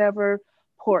 You can never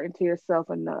pour into yourself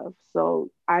enough. So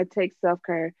I take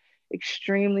self-care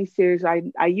extremely serious.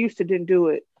 I used to didn't do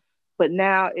it, but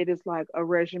now it is like a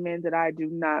regimen that I do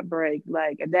not break.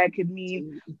 Like, and that could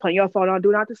mean putting your phone on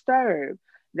do not disturb.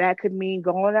 That could mean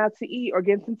going out to eat or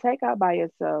getting some takeout by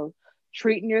yourself,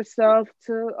 treating yourself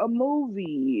to a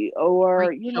movie, or,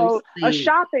 Premium a state.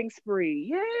 shopping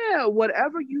spree. Yeah,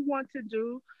 whatever you want to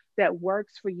do that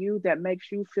works for you, that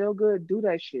makes you feel good, do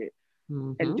that shit.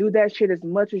 And Hmm. do that shit as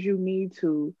much as you need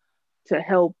to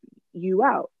help you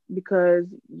out, because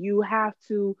you have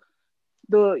to,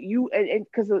 the you and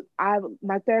because I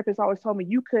my therapist always told me,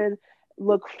 you could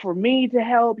look for me to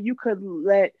help, you could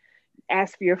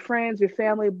ask for your friends, your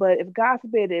family, but if God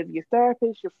forbid, if your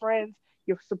therapist, your friends,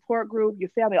 your support group, your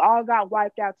family all got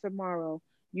wiped out tomorrow,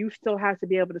 you still have to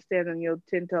be able to stand on your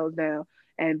 10 toes down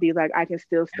and be like, I can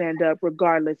still stand up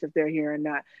regardless if they're here or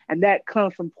not. And that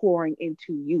comes from pouring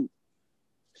into you.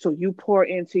 So you pour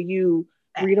into you,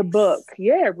 read a book. Facts.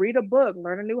 Yeah, read a book,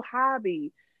 learn a new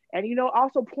hobby. And,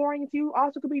 also pouring into you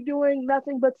also could be doing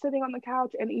nothing but sitting on the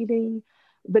couch and eating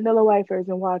vanilla wafers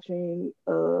and watching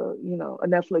a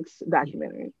Netflix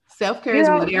documentary. Self care You is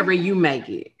know, whatever you make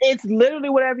it. it's literally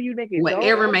whatever you make it.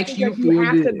 Whatever Don't makes think you that you feel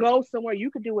have to good. go somewhere.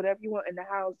 You could do whatever you want in the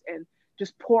house and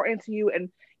just pour into you and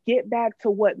get back to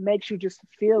what makes you just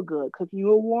feel good. Cooking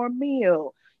you a warm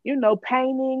meal,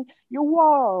 painting your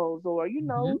walls, or,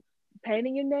 Hmm.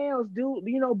 painting your nails,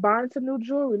 buying some new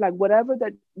jewelry, like whatever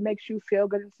that makes you feel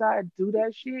good inside, do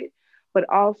that shit. But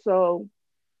also,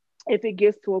 if it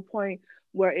gets to a point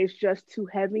where it's just too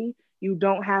heavy, you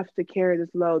don't have to carry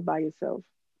this load by yourself.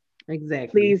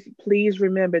 Exactly. Please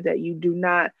remember that you do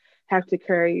not have to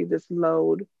carry this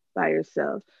load by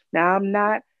yourself. Now, I'm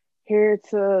not here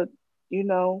to, you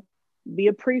know, be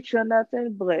a preacher or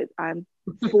nothing, but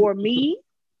for me,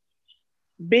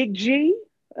 Big G,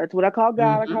 that's what I call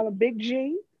God. I Hmm. call him Big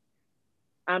G.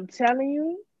 I'm telling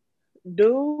you,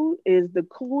 dude is the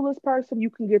coolest person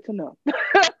you can get to know.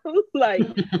 Like,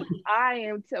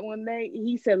 when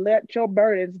he said, let your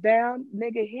burdens down,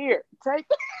 nigga, here, take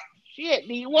shit.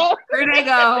 Do you want? Here they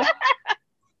go.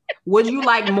 Would you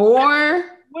like more?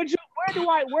 Where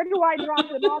do I drop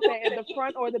them off at the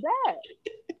front or the back?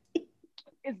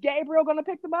 Is Gabriel gonna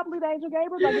pick them up? Lead Angel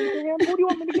Gabriel? Do I give it to him? Who do you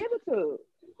want me to give it to?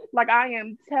 Like, I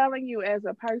am telling you, as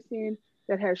a person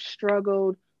that has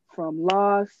struggled from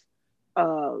loss,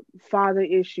 father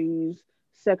issues,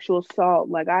 sexual assault.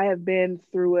 Like, I have been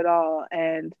through it all,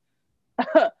 and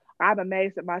I'm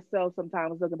amazed at myself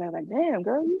sometimes looking back like, damn,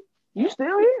 girl, you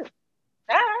still here.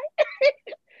 All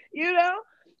right. You know?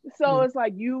 So it's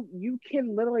like you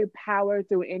can literally power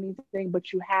through anything,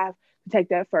 but you have to take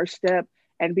that first step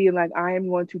and be like, I am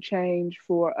going to change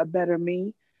for a better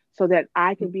me so that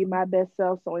I can be my best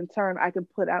self. So in turn, I can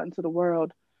put out into the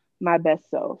world my best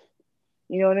self.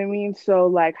 You know what I mean? So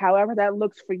like, however that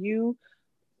looks for you,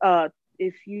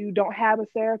 if you don't have a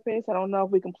therapist, I don't know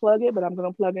if we can plug it, but I'm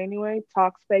going to plug it anyway.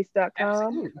 Talkspace.com.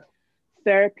 Absolutely.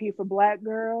 Therapy for Black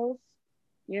girls.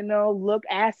 You know,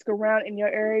 ask around in your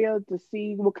area to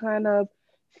see what kind of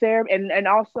therapy. And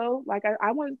also, like,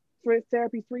 I went for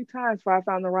therapy 3 times before I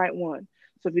found the right one.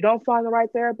 So if you don't find the right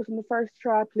therapist in the first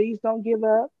try, please don't give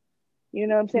up. You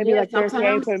know what I'm saying? Yeah, Be like, therapy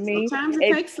ain't for me. Sometimes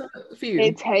it takes a few.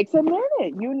 It takes a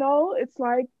minute. You know, it's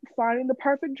like finding the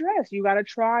perfect dress. You got to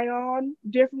try on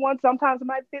different ones. Sometimes it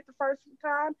might fit the first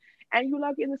time, and you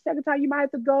like in the second time, you might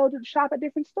have to go to shop at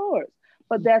different stores.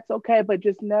 But that's okay. But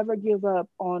just never give up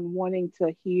on wanting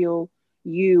to heal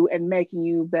you and making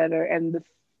you better. And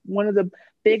one of the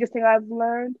biggest thing I've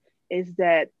learned is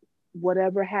that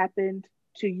whatever happened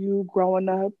to you growing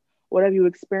up, whatever you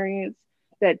experienced,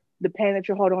 that the pain that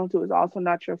you're holding on to is also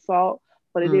not your fault,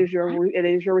 but it is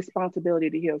your responsibility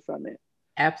to heal from it.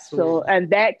 Absolutely. So, and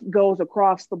that goes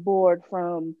across the board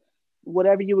from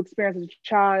whatever you experience as a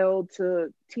child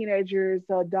to teenagers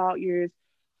to adult years.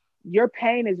 Your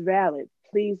pain is valid.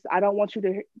 Please, I don't want you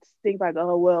to think like,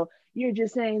 oh, well, you're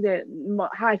just saying that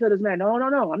how I feel doesn't matter.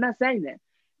 No, I'm not saying that.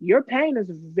 Your pain is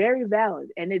very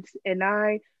valid, and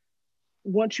I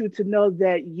want you to know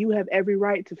that you have every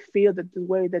right to feel the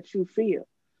way that you feel.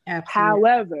 Absolutely.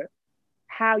 However,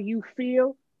 how you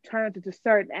feel turns into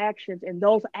certain actions, and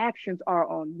those actions are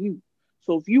on you.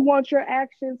 So if you want your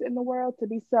actions in the world to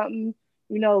be something,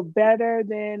 you know, better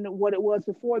than what it was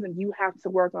before, then you have to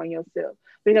work on yourself,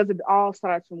 because it all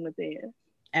starts from within.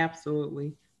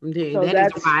 Absolutely. So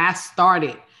that is why I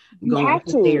started going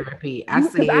to therapy. I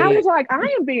was like,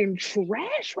 I am being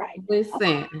trash right now.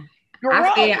 Listen,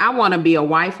 I said I want to be a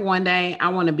wife one day. I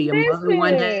want to be a mother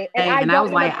one day. And I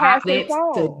was like, I owe it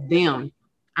to them.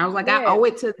 I was like, I owe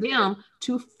it to them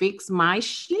to fix my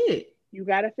shit. You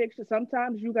got to fix it.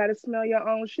 Sometimes you got to smell your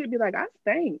own shit. Be like, I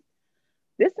stink.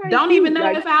 This ain't don't cute. Even know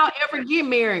if I'll ever get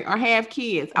married or have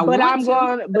kids. But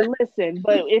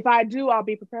if I do, I'll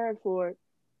be prepared for it.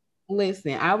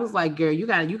 Listen, I was like, girl, you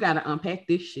gotta unpack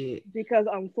this shit. Because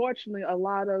unfortunately, a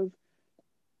lot of,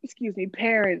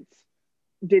 parents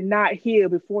did not heal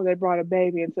before they brought a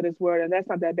baby into this world, and that's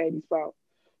not that baby's fault.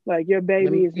 Like, your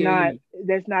baby is not.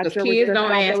 That's not your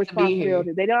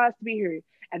responsibility. They don't ask to be here,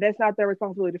 and that's not their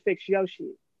responsibility to fix your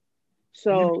shit.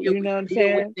 So you know what I'm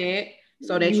saying? That,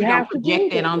 so that you don't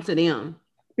project that onto them.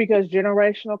 Because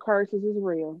generational curses is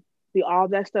real. See, all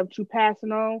that stuff you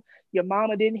passing on, your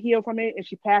mama didn't heal from it, and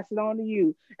she passed it on to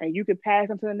you, and you can pass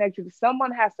it to the next.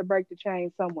 Someone has to break the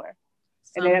chain somewhere.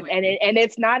 And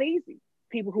it's not easy.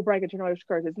 People who break a generational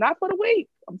curse, it's not for the weak.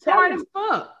 It's hard as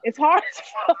fuck. It's hard as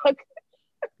fuck.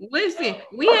 Listen,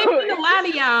 we ain't gonna lie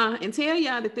to y'all and tell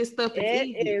y'all that this stuff is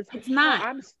easy. It's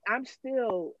not. I'm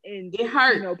still in. It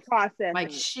hurts. Processing like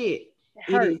shit.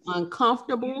 It is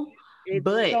uncomfortable. It's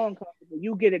but so uncomfortable.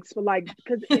 You get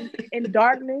because in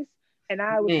darkness. And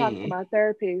I was talking to my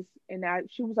therapist, and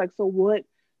she was like, "So what?"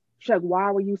 She's like, "Why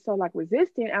were you so like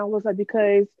resistant?" And I was like,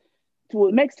 "Because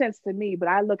it makes sense to me, but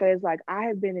I look at it as like I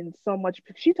have been in so much."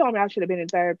 She told me I should have been in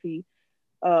therapy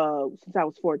since I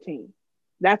was 14.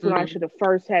 That's when I should have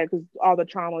first had, because all the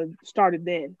trauma started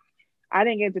then. I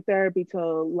didn't get into therapy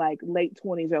till like late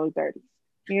 20s, early 30s.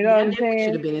 You know what I'm saying?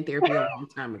 Should have been in therapy a long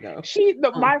time ago.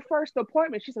 My first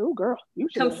appointment, she said, "Oh, girl, you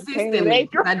should have consistently."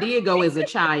 I did go as a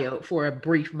child for a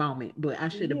brief moment, but I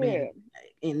should have been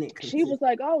in it. She was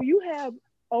like, "Oh, you have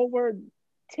over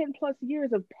 10 plus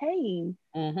years of pain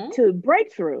to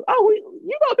break through. Oh,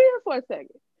 you gonna be here for a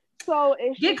second. So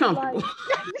it's get comfortable.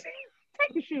 Like,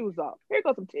 take your shoes off. Here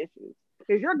goes some tissues,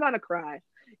 because you're gonna cry.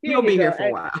 You'll be here for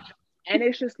a while." And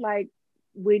it's just like,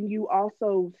 when you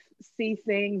also see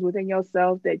things within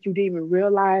yourself that you didn't even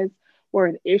realize were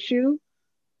an issue,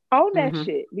 own that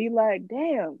shit. Be like,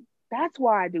 damn, that's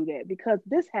why I do that, because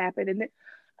this happened. And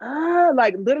then,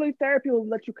 like, literally therapy will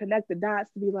let you connect the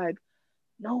dots to be like,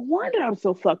 no wonder I'm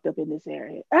so fucked up in this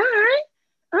area. All right,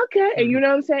 okay. And you know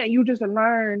what I'm saying? You just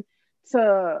learn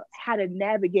how to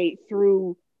navigate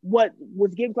through what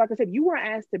was given. Like I said, you weren't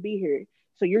asked to be here.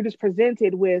 So you're just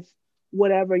presented with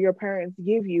whatever your parents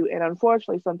give you. And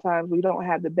unfortunately, sometimes we don't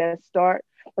have the best start,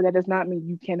 but that does not mean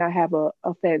you cannot have a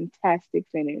fantastic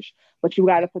finish. But you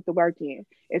got to put the work in.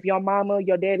 If your mama,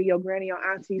 your daddy, your granny, your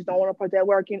aunties don't want to put that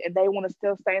work in and they want to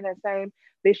still stay in that same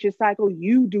vicious cycle,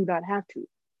 you do not have to.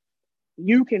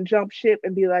 You can jump ship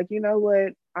and be like, you know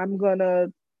what, I'm going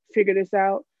to figure this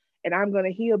out and I'm going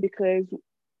to heal, because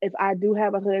if I do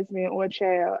have a husband or a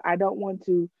child, I don't want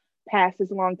to pass this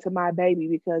along to my baby,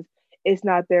 because it's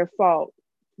not their fault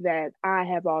that I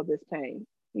have all this pain.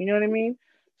 You know what I mean?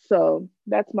 So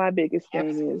that's my biggest thing,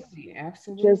 is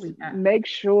Absolutely, just absolutely. make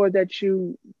sure that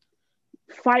you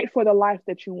fight for the life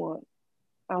that you want.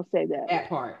 I'll say that. That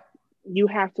part. You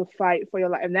have to fight for your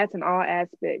life, and that's in all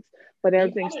aspects. But You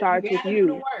everything starts with gotta do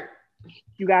the you. work.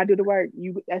 You gotta do the work.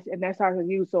 And that starts with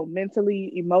you. So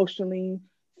mentally, emotionally,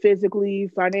 physically,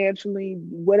 financially,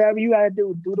 whatever you gotta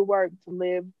do the work to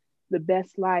live the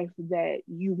best life that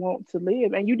you want to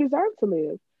live and you deserve to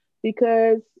live,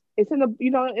 because it's in the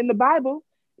in the Bible.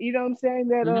 You know what I'm saying?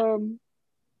 That Mhm.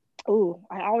 oh,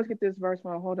 I always get this verse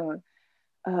wrong. Hold on.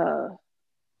 Uh,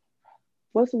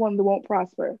 what's the one that won't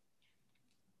prosper?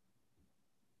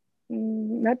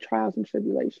 Not trials and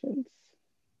tribulations.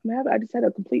 I just had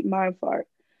a complete mind fart.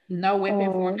 No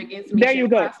weapon formed against me There shall you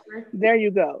go. prosper. There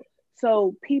you go.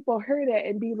 So people hear that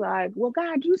and be like, "Well,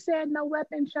 God, you said no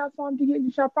weapon shall form against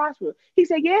you shall prosper." He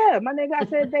said, "Yeah, my nigga, I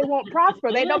said they won't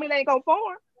prosper. They don't mean they ain't gonna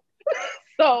form."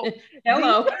 So these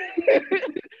Hello.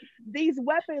 these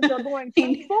weapons are going to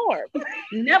He form.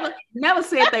 never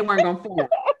said they weren't gonna form.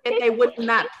 That they would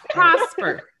not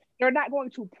prosper. They're not going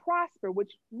to prosper,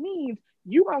 which means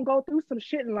you're gonna go through some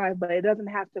shit in life, but it doesn't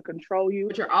have to control you,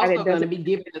 But you're and also it going to doesn't. be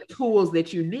given the tools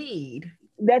that you need.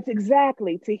 That's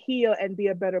exactly, to heal and be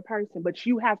a better person. But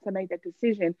you have to make that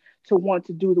decision to want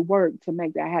to do the work to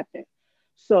make that happen.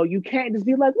 So you can't just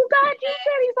be like, "Well, God, you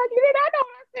said." He's like, "You did. I know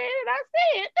what I said. And I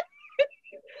said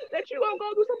that you're gonna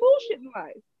go through some bullshit in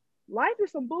life. Life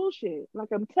is some bullshit. Like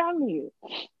I'm telling you,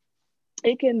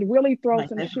 it can really throw Like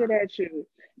some that's shit at you.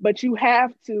 But you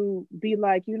have to be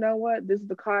like, you know what? This is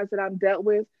the cards that I'm dealt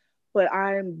with, but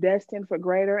I am destined for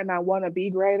greater, and I want to be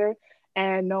greater.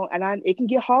 And no, it can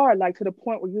get hard, like to the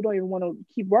point where you don't even want to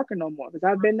keep working no more. Because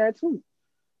I've been there too.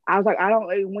 I was like, I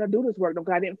don't even want to do this work no,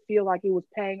 because I didn't feel like it was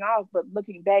paying off. But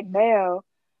looking back now,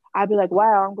 I'd be like,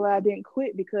 wow, I'm glad I didn't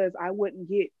quit, because I wouldn't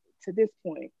get to this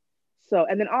point. So,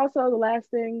 and then also the last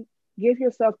thing, give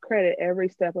yourself credit every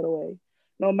step of the way.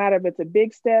 No matter if it's a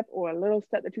big step or a little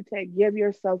step that you take, give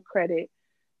yourself credit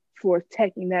for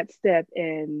taking that step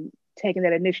and taking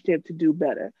that initiative to do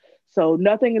better. So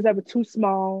nothing is ever too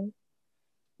small.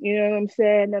 You know what I'm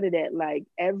saying? None of that. Like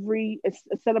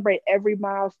celebrate every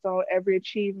milestone, every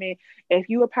achievement. If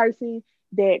you a person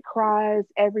that cries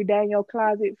every day in your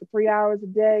closet for 3 hours a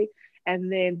day,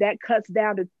 and then that cuts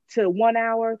down to 1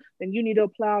 hour, then you need to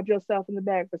applaud yourself in the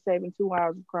back for saving 2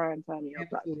 hours of crying time in your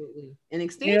closet. absolutely. And You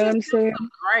extend know what I'm yourself saying? some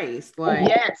grace. Like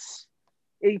Yes.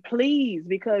 Please,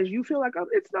 because you feel like, "Oh,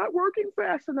 it's not working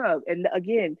fast enough." And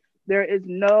again, I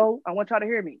want y'all to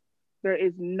hear me. There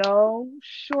is no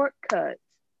shortcut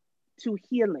to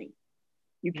healing.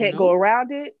 You can't go no.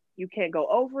 around it. You can't go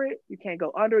over it. You can't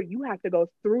go under it. You have to go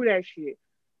through that shit.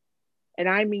 And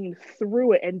I mean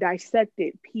through it and dissect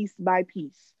it piece by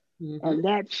piece. Mm-hmm. And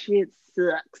that shit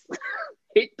sucks.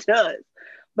 It does.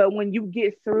 But when you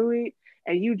get through it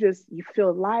and you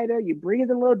feel lighter, you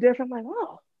breathe a little different, like,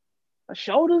 oh, my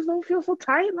shoulders don't feel so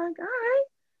tight. Like, all right.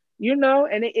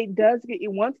 And it does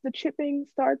once the chipping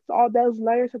starts, all those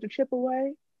layers start to chip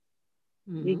away,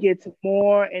 Mm-hmm. it gets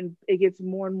more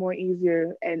and more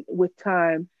easier. And with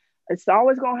time, it's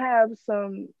always gonna have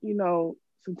some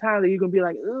time that you're gonna be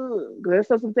like, ugh. There's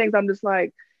still some things I'm just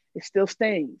like, it still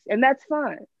stings, and that's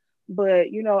fine. But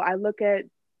I look at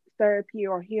therapy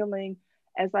or healing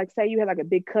as, like, say you had like a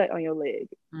big cut on your leg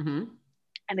Mm-hmm.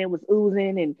 and it was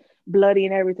oozing and bloody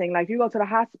and everything. Like, if you go to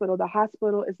the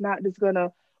hospital is not just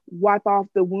gonna wipe off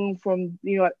the wound from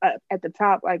at the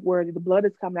top, like where the blood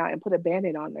is coming out, and put a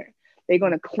band-aid on there. They're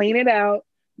gonna clean it out,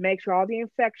 make sure all the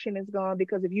infection is gone.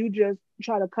 Because if you just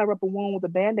try to cover up a wound with a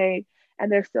band-aid and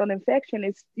there's still an infection,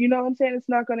 it's what I'm saying, it's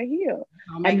not gonna heal.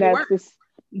 I'll make And it work.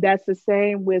 that's the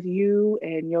same with you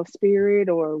and your spirit,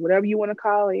 or whatever you want to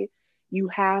call it. You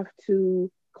have to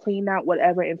clean out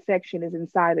whatever infection is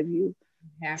inside of you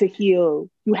Have to to. heal.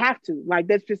 You have to. Like,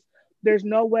 there's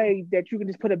no way that you can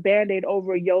just put a band-aid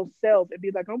over yourself and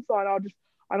be like, "I'm fine.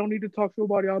 I don't need to talk to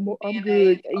nobody. I'm good."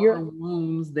 Band-aids over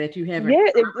wounds that you haven't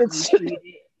Yeah, properly it's treated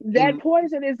that in,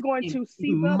 poison is going in to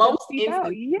seep up and most seep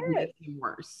out. instances Yes, make it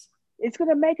worse. it's going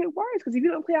to make it worse, because if you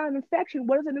don't clear out an infection,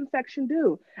 what does an infection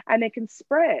do? And it can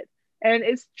spread. And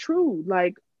it's true.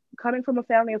 Like, coming from a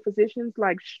family of physicians,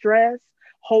 like stress,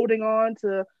 holding on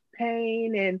to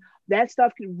pain, and that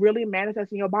stuff can really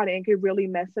manifest in your body and can really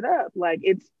mess it up. Like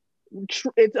it's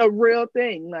a real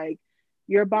thing. Like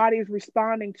your body is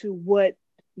responding to what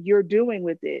you're doing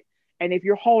with it. And if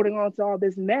you're holding on to all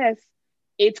this mess,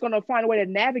 it's going to find a way to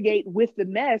navigate with the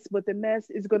mess, but the mess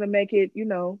is going to make it,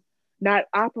 not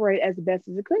operate as best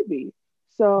as it could be.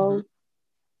 So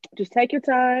just take your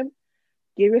time,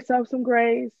 give yourself some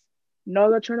grace,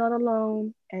 know that you're not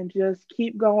alone, and just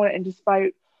keep going and just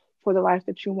fight for the life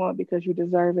that you want, because you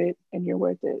deserve it and you're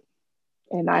worth it.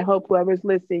 And I hope whoever's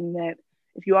listening, that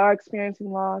if you are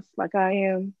experiencing loss like I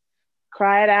am,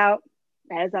 cry it out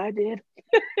as I did.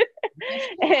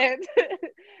 and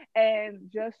and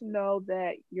just know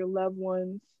that your loved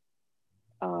ones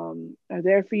are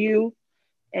there for you,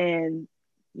 and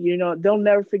they'll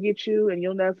never forget you and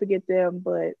you'll never forget them.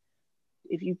 But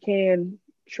if you can,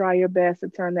 try your best to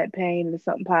turn that pain into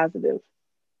something positive,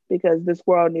 because this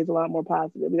world needs a lot more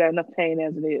positive. We got enough pain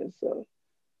as it is. So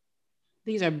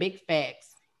these are big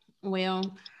facts.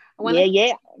 Well, I want to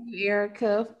thank you,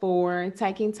 Erica, for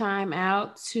taking time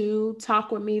out to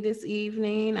talk with me this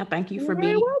evening. I thank you for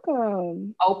being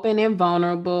welcome, open and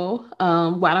vulnerable.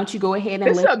 Why don't you go ahead and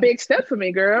this is a big step for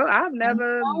me, girl. I've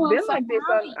never been like this.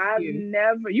 I've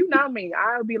never, you know me.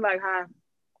 I'll be like, hi,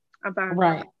 I'm fine.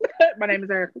 Right. My name is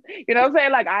Erica. You know what I'm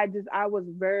saying? Like I was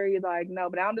very like, no,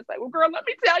 but I'm just like, well, girl, let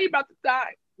me tell you about the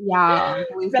time. Yeah.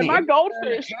 That my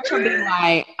goldfish. Erica be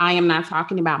like, I am not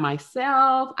talking about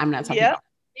myself. I'm not talking about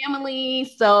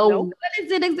family. So what is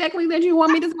it exactly that you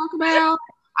want me to talk about?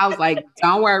 I was like,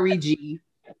 don't worry, G.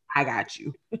 I got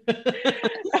you.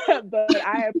 But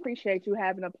I appreciate you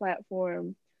having a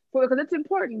platform because it's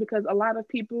important, because a lot of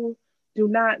people do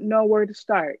not know where to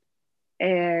start.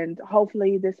 And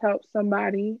hopefully this helps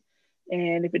somebody.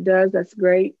 And if it does, that's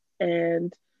great.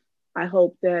 And I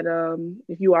hope that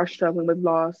if you are struggling with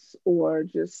loss, or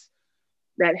just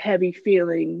that heavy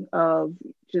feeling of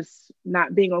just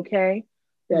not being okay,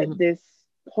 that this,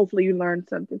 hopefully you learned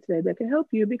something today that can help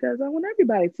you, because I want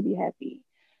everybody to be happy.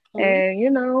 And,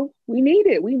 we need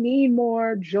it. We need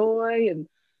more joy and,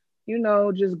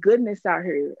 just goodness out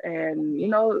here. And,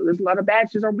 there's a lot of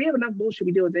bad shit. We have enough bullshit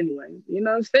we deal with anyway. You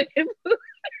know what I'm saying?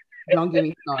 Don't get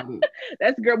me started.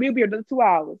 That's girl. We'll be here another 2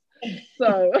 hours.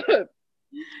 So,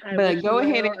 but go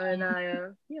ahead and I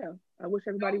wish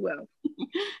everybody well.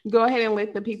 Go ahead and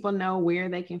let the people know where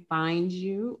they can find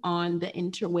you on the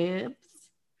interwebs.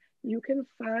 You can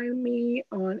find me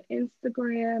on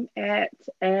Instagram at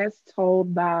As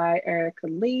Told by Erica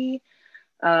Lee.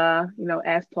 As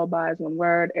Told by is one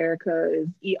word. Erica is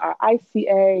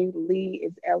Erica. Lee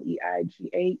is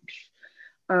Leigh.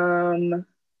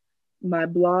 My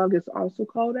blog is also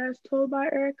called As Told by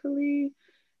Erica Lee,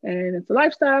 and it's a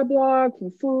lifestyle blog from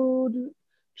food,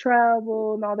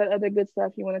 travel, and all that other good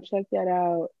stuff. You want to check that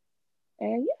out.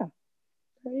 And yeah.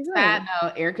 I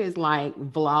know Erica is like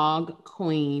vlog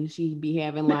queen. She be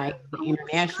having like the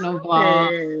international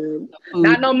vlog.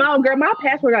 Not no more, girl. My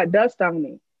passport got dust on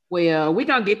me. Well, we're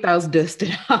gonna get those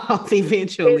dusted off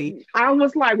eventually. I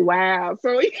was like, wow.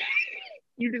 So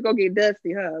you just gonna get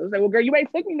dusty, huh? I was like, well, girl, you ain't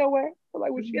took me nowhere. I was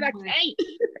like, well, shit, I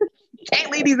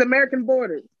can't leave these American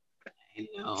borders. I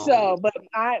know. So, but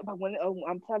when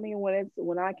I'm telling you,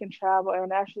 when I can travel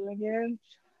internationally again,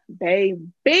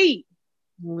 baby.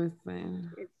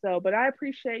 Listen. So, but I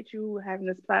appreciate you having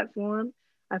this platform.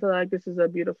 I feel like this is a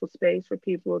beautiful space for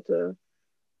people to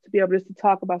be able just to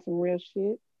talk about some real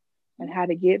shit and how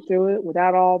to get through it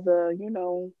without all the,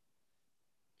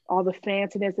 all the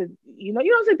fanciness. And,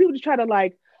 people just try to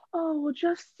like, oh, well,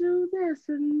 just do this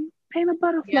and paint a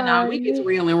butterfly. Yeah, no, we get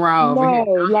real and raw over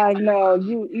here. No,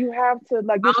 you have to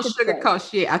like. I don't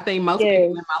sugarcoat shit. I think most people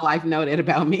in my life know that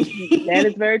about me. That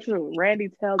is very true. Randy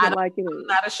tells it like it is. I'm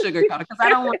not a sugarcoater, because I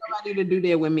don't want nobody to do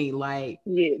that with me. Like,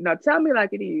 yeah, no, tell me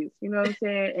like it is. You know what I'm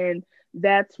saying? And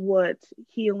that's what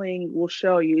healing will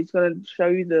show you. It's gonna show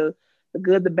you the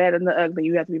good, the bad, and the ugly.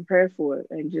 You have to be prepared for it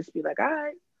and just be like, all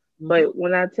right. But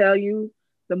when I tell you,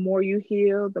 the more you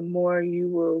heal, the more you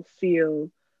will feel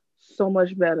so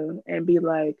much better and be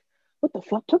like, what the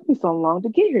fuck took me so long to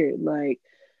get here? Like,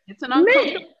 it's an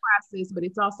uncomfortable process, but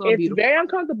it's also beautiful. It's very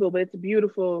uncomfortable, but it's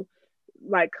beautiful,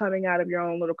 like coming out of your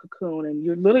own little cocoon, and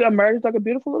you're literally emerged like a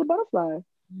beautiful little butterfly.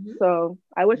 So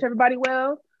I wish everybody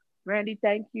well. Randy,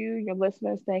 thank you. Your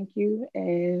listeners, thank you.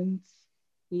 And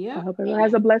I hope everyone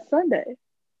has a blessed Sunday.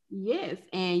 Yes,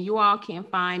 and you all can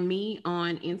find me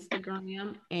on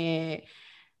Instagram at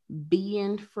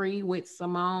Being Free with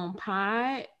Simone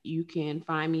Pod. You can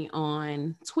find me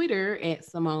on Twitter at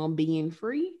Simone Being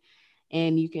Free.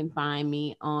 And you can find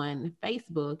me on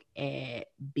Facebook at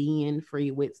Being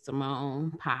Free with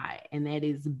Simone Pie. And that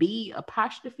is B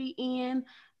apostrophe N,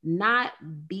 not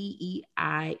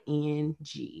BEING.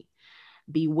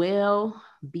 Be well,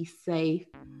 be safe,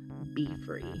 be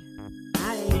free.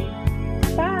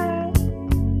 Bye. Bye.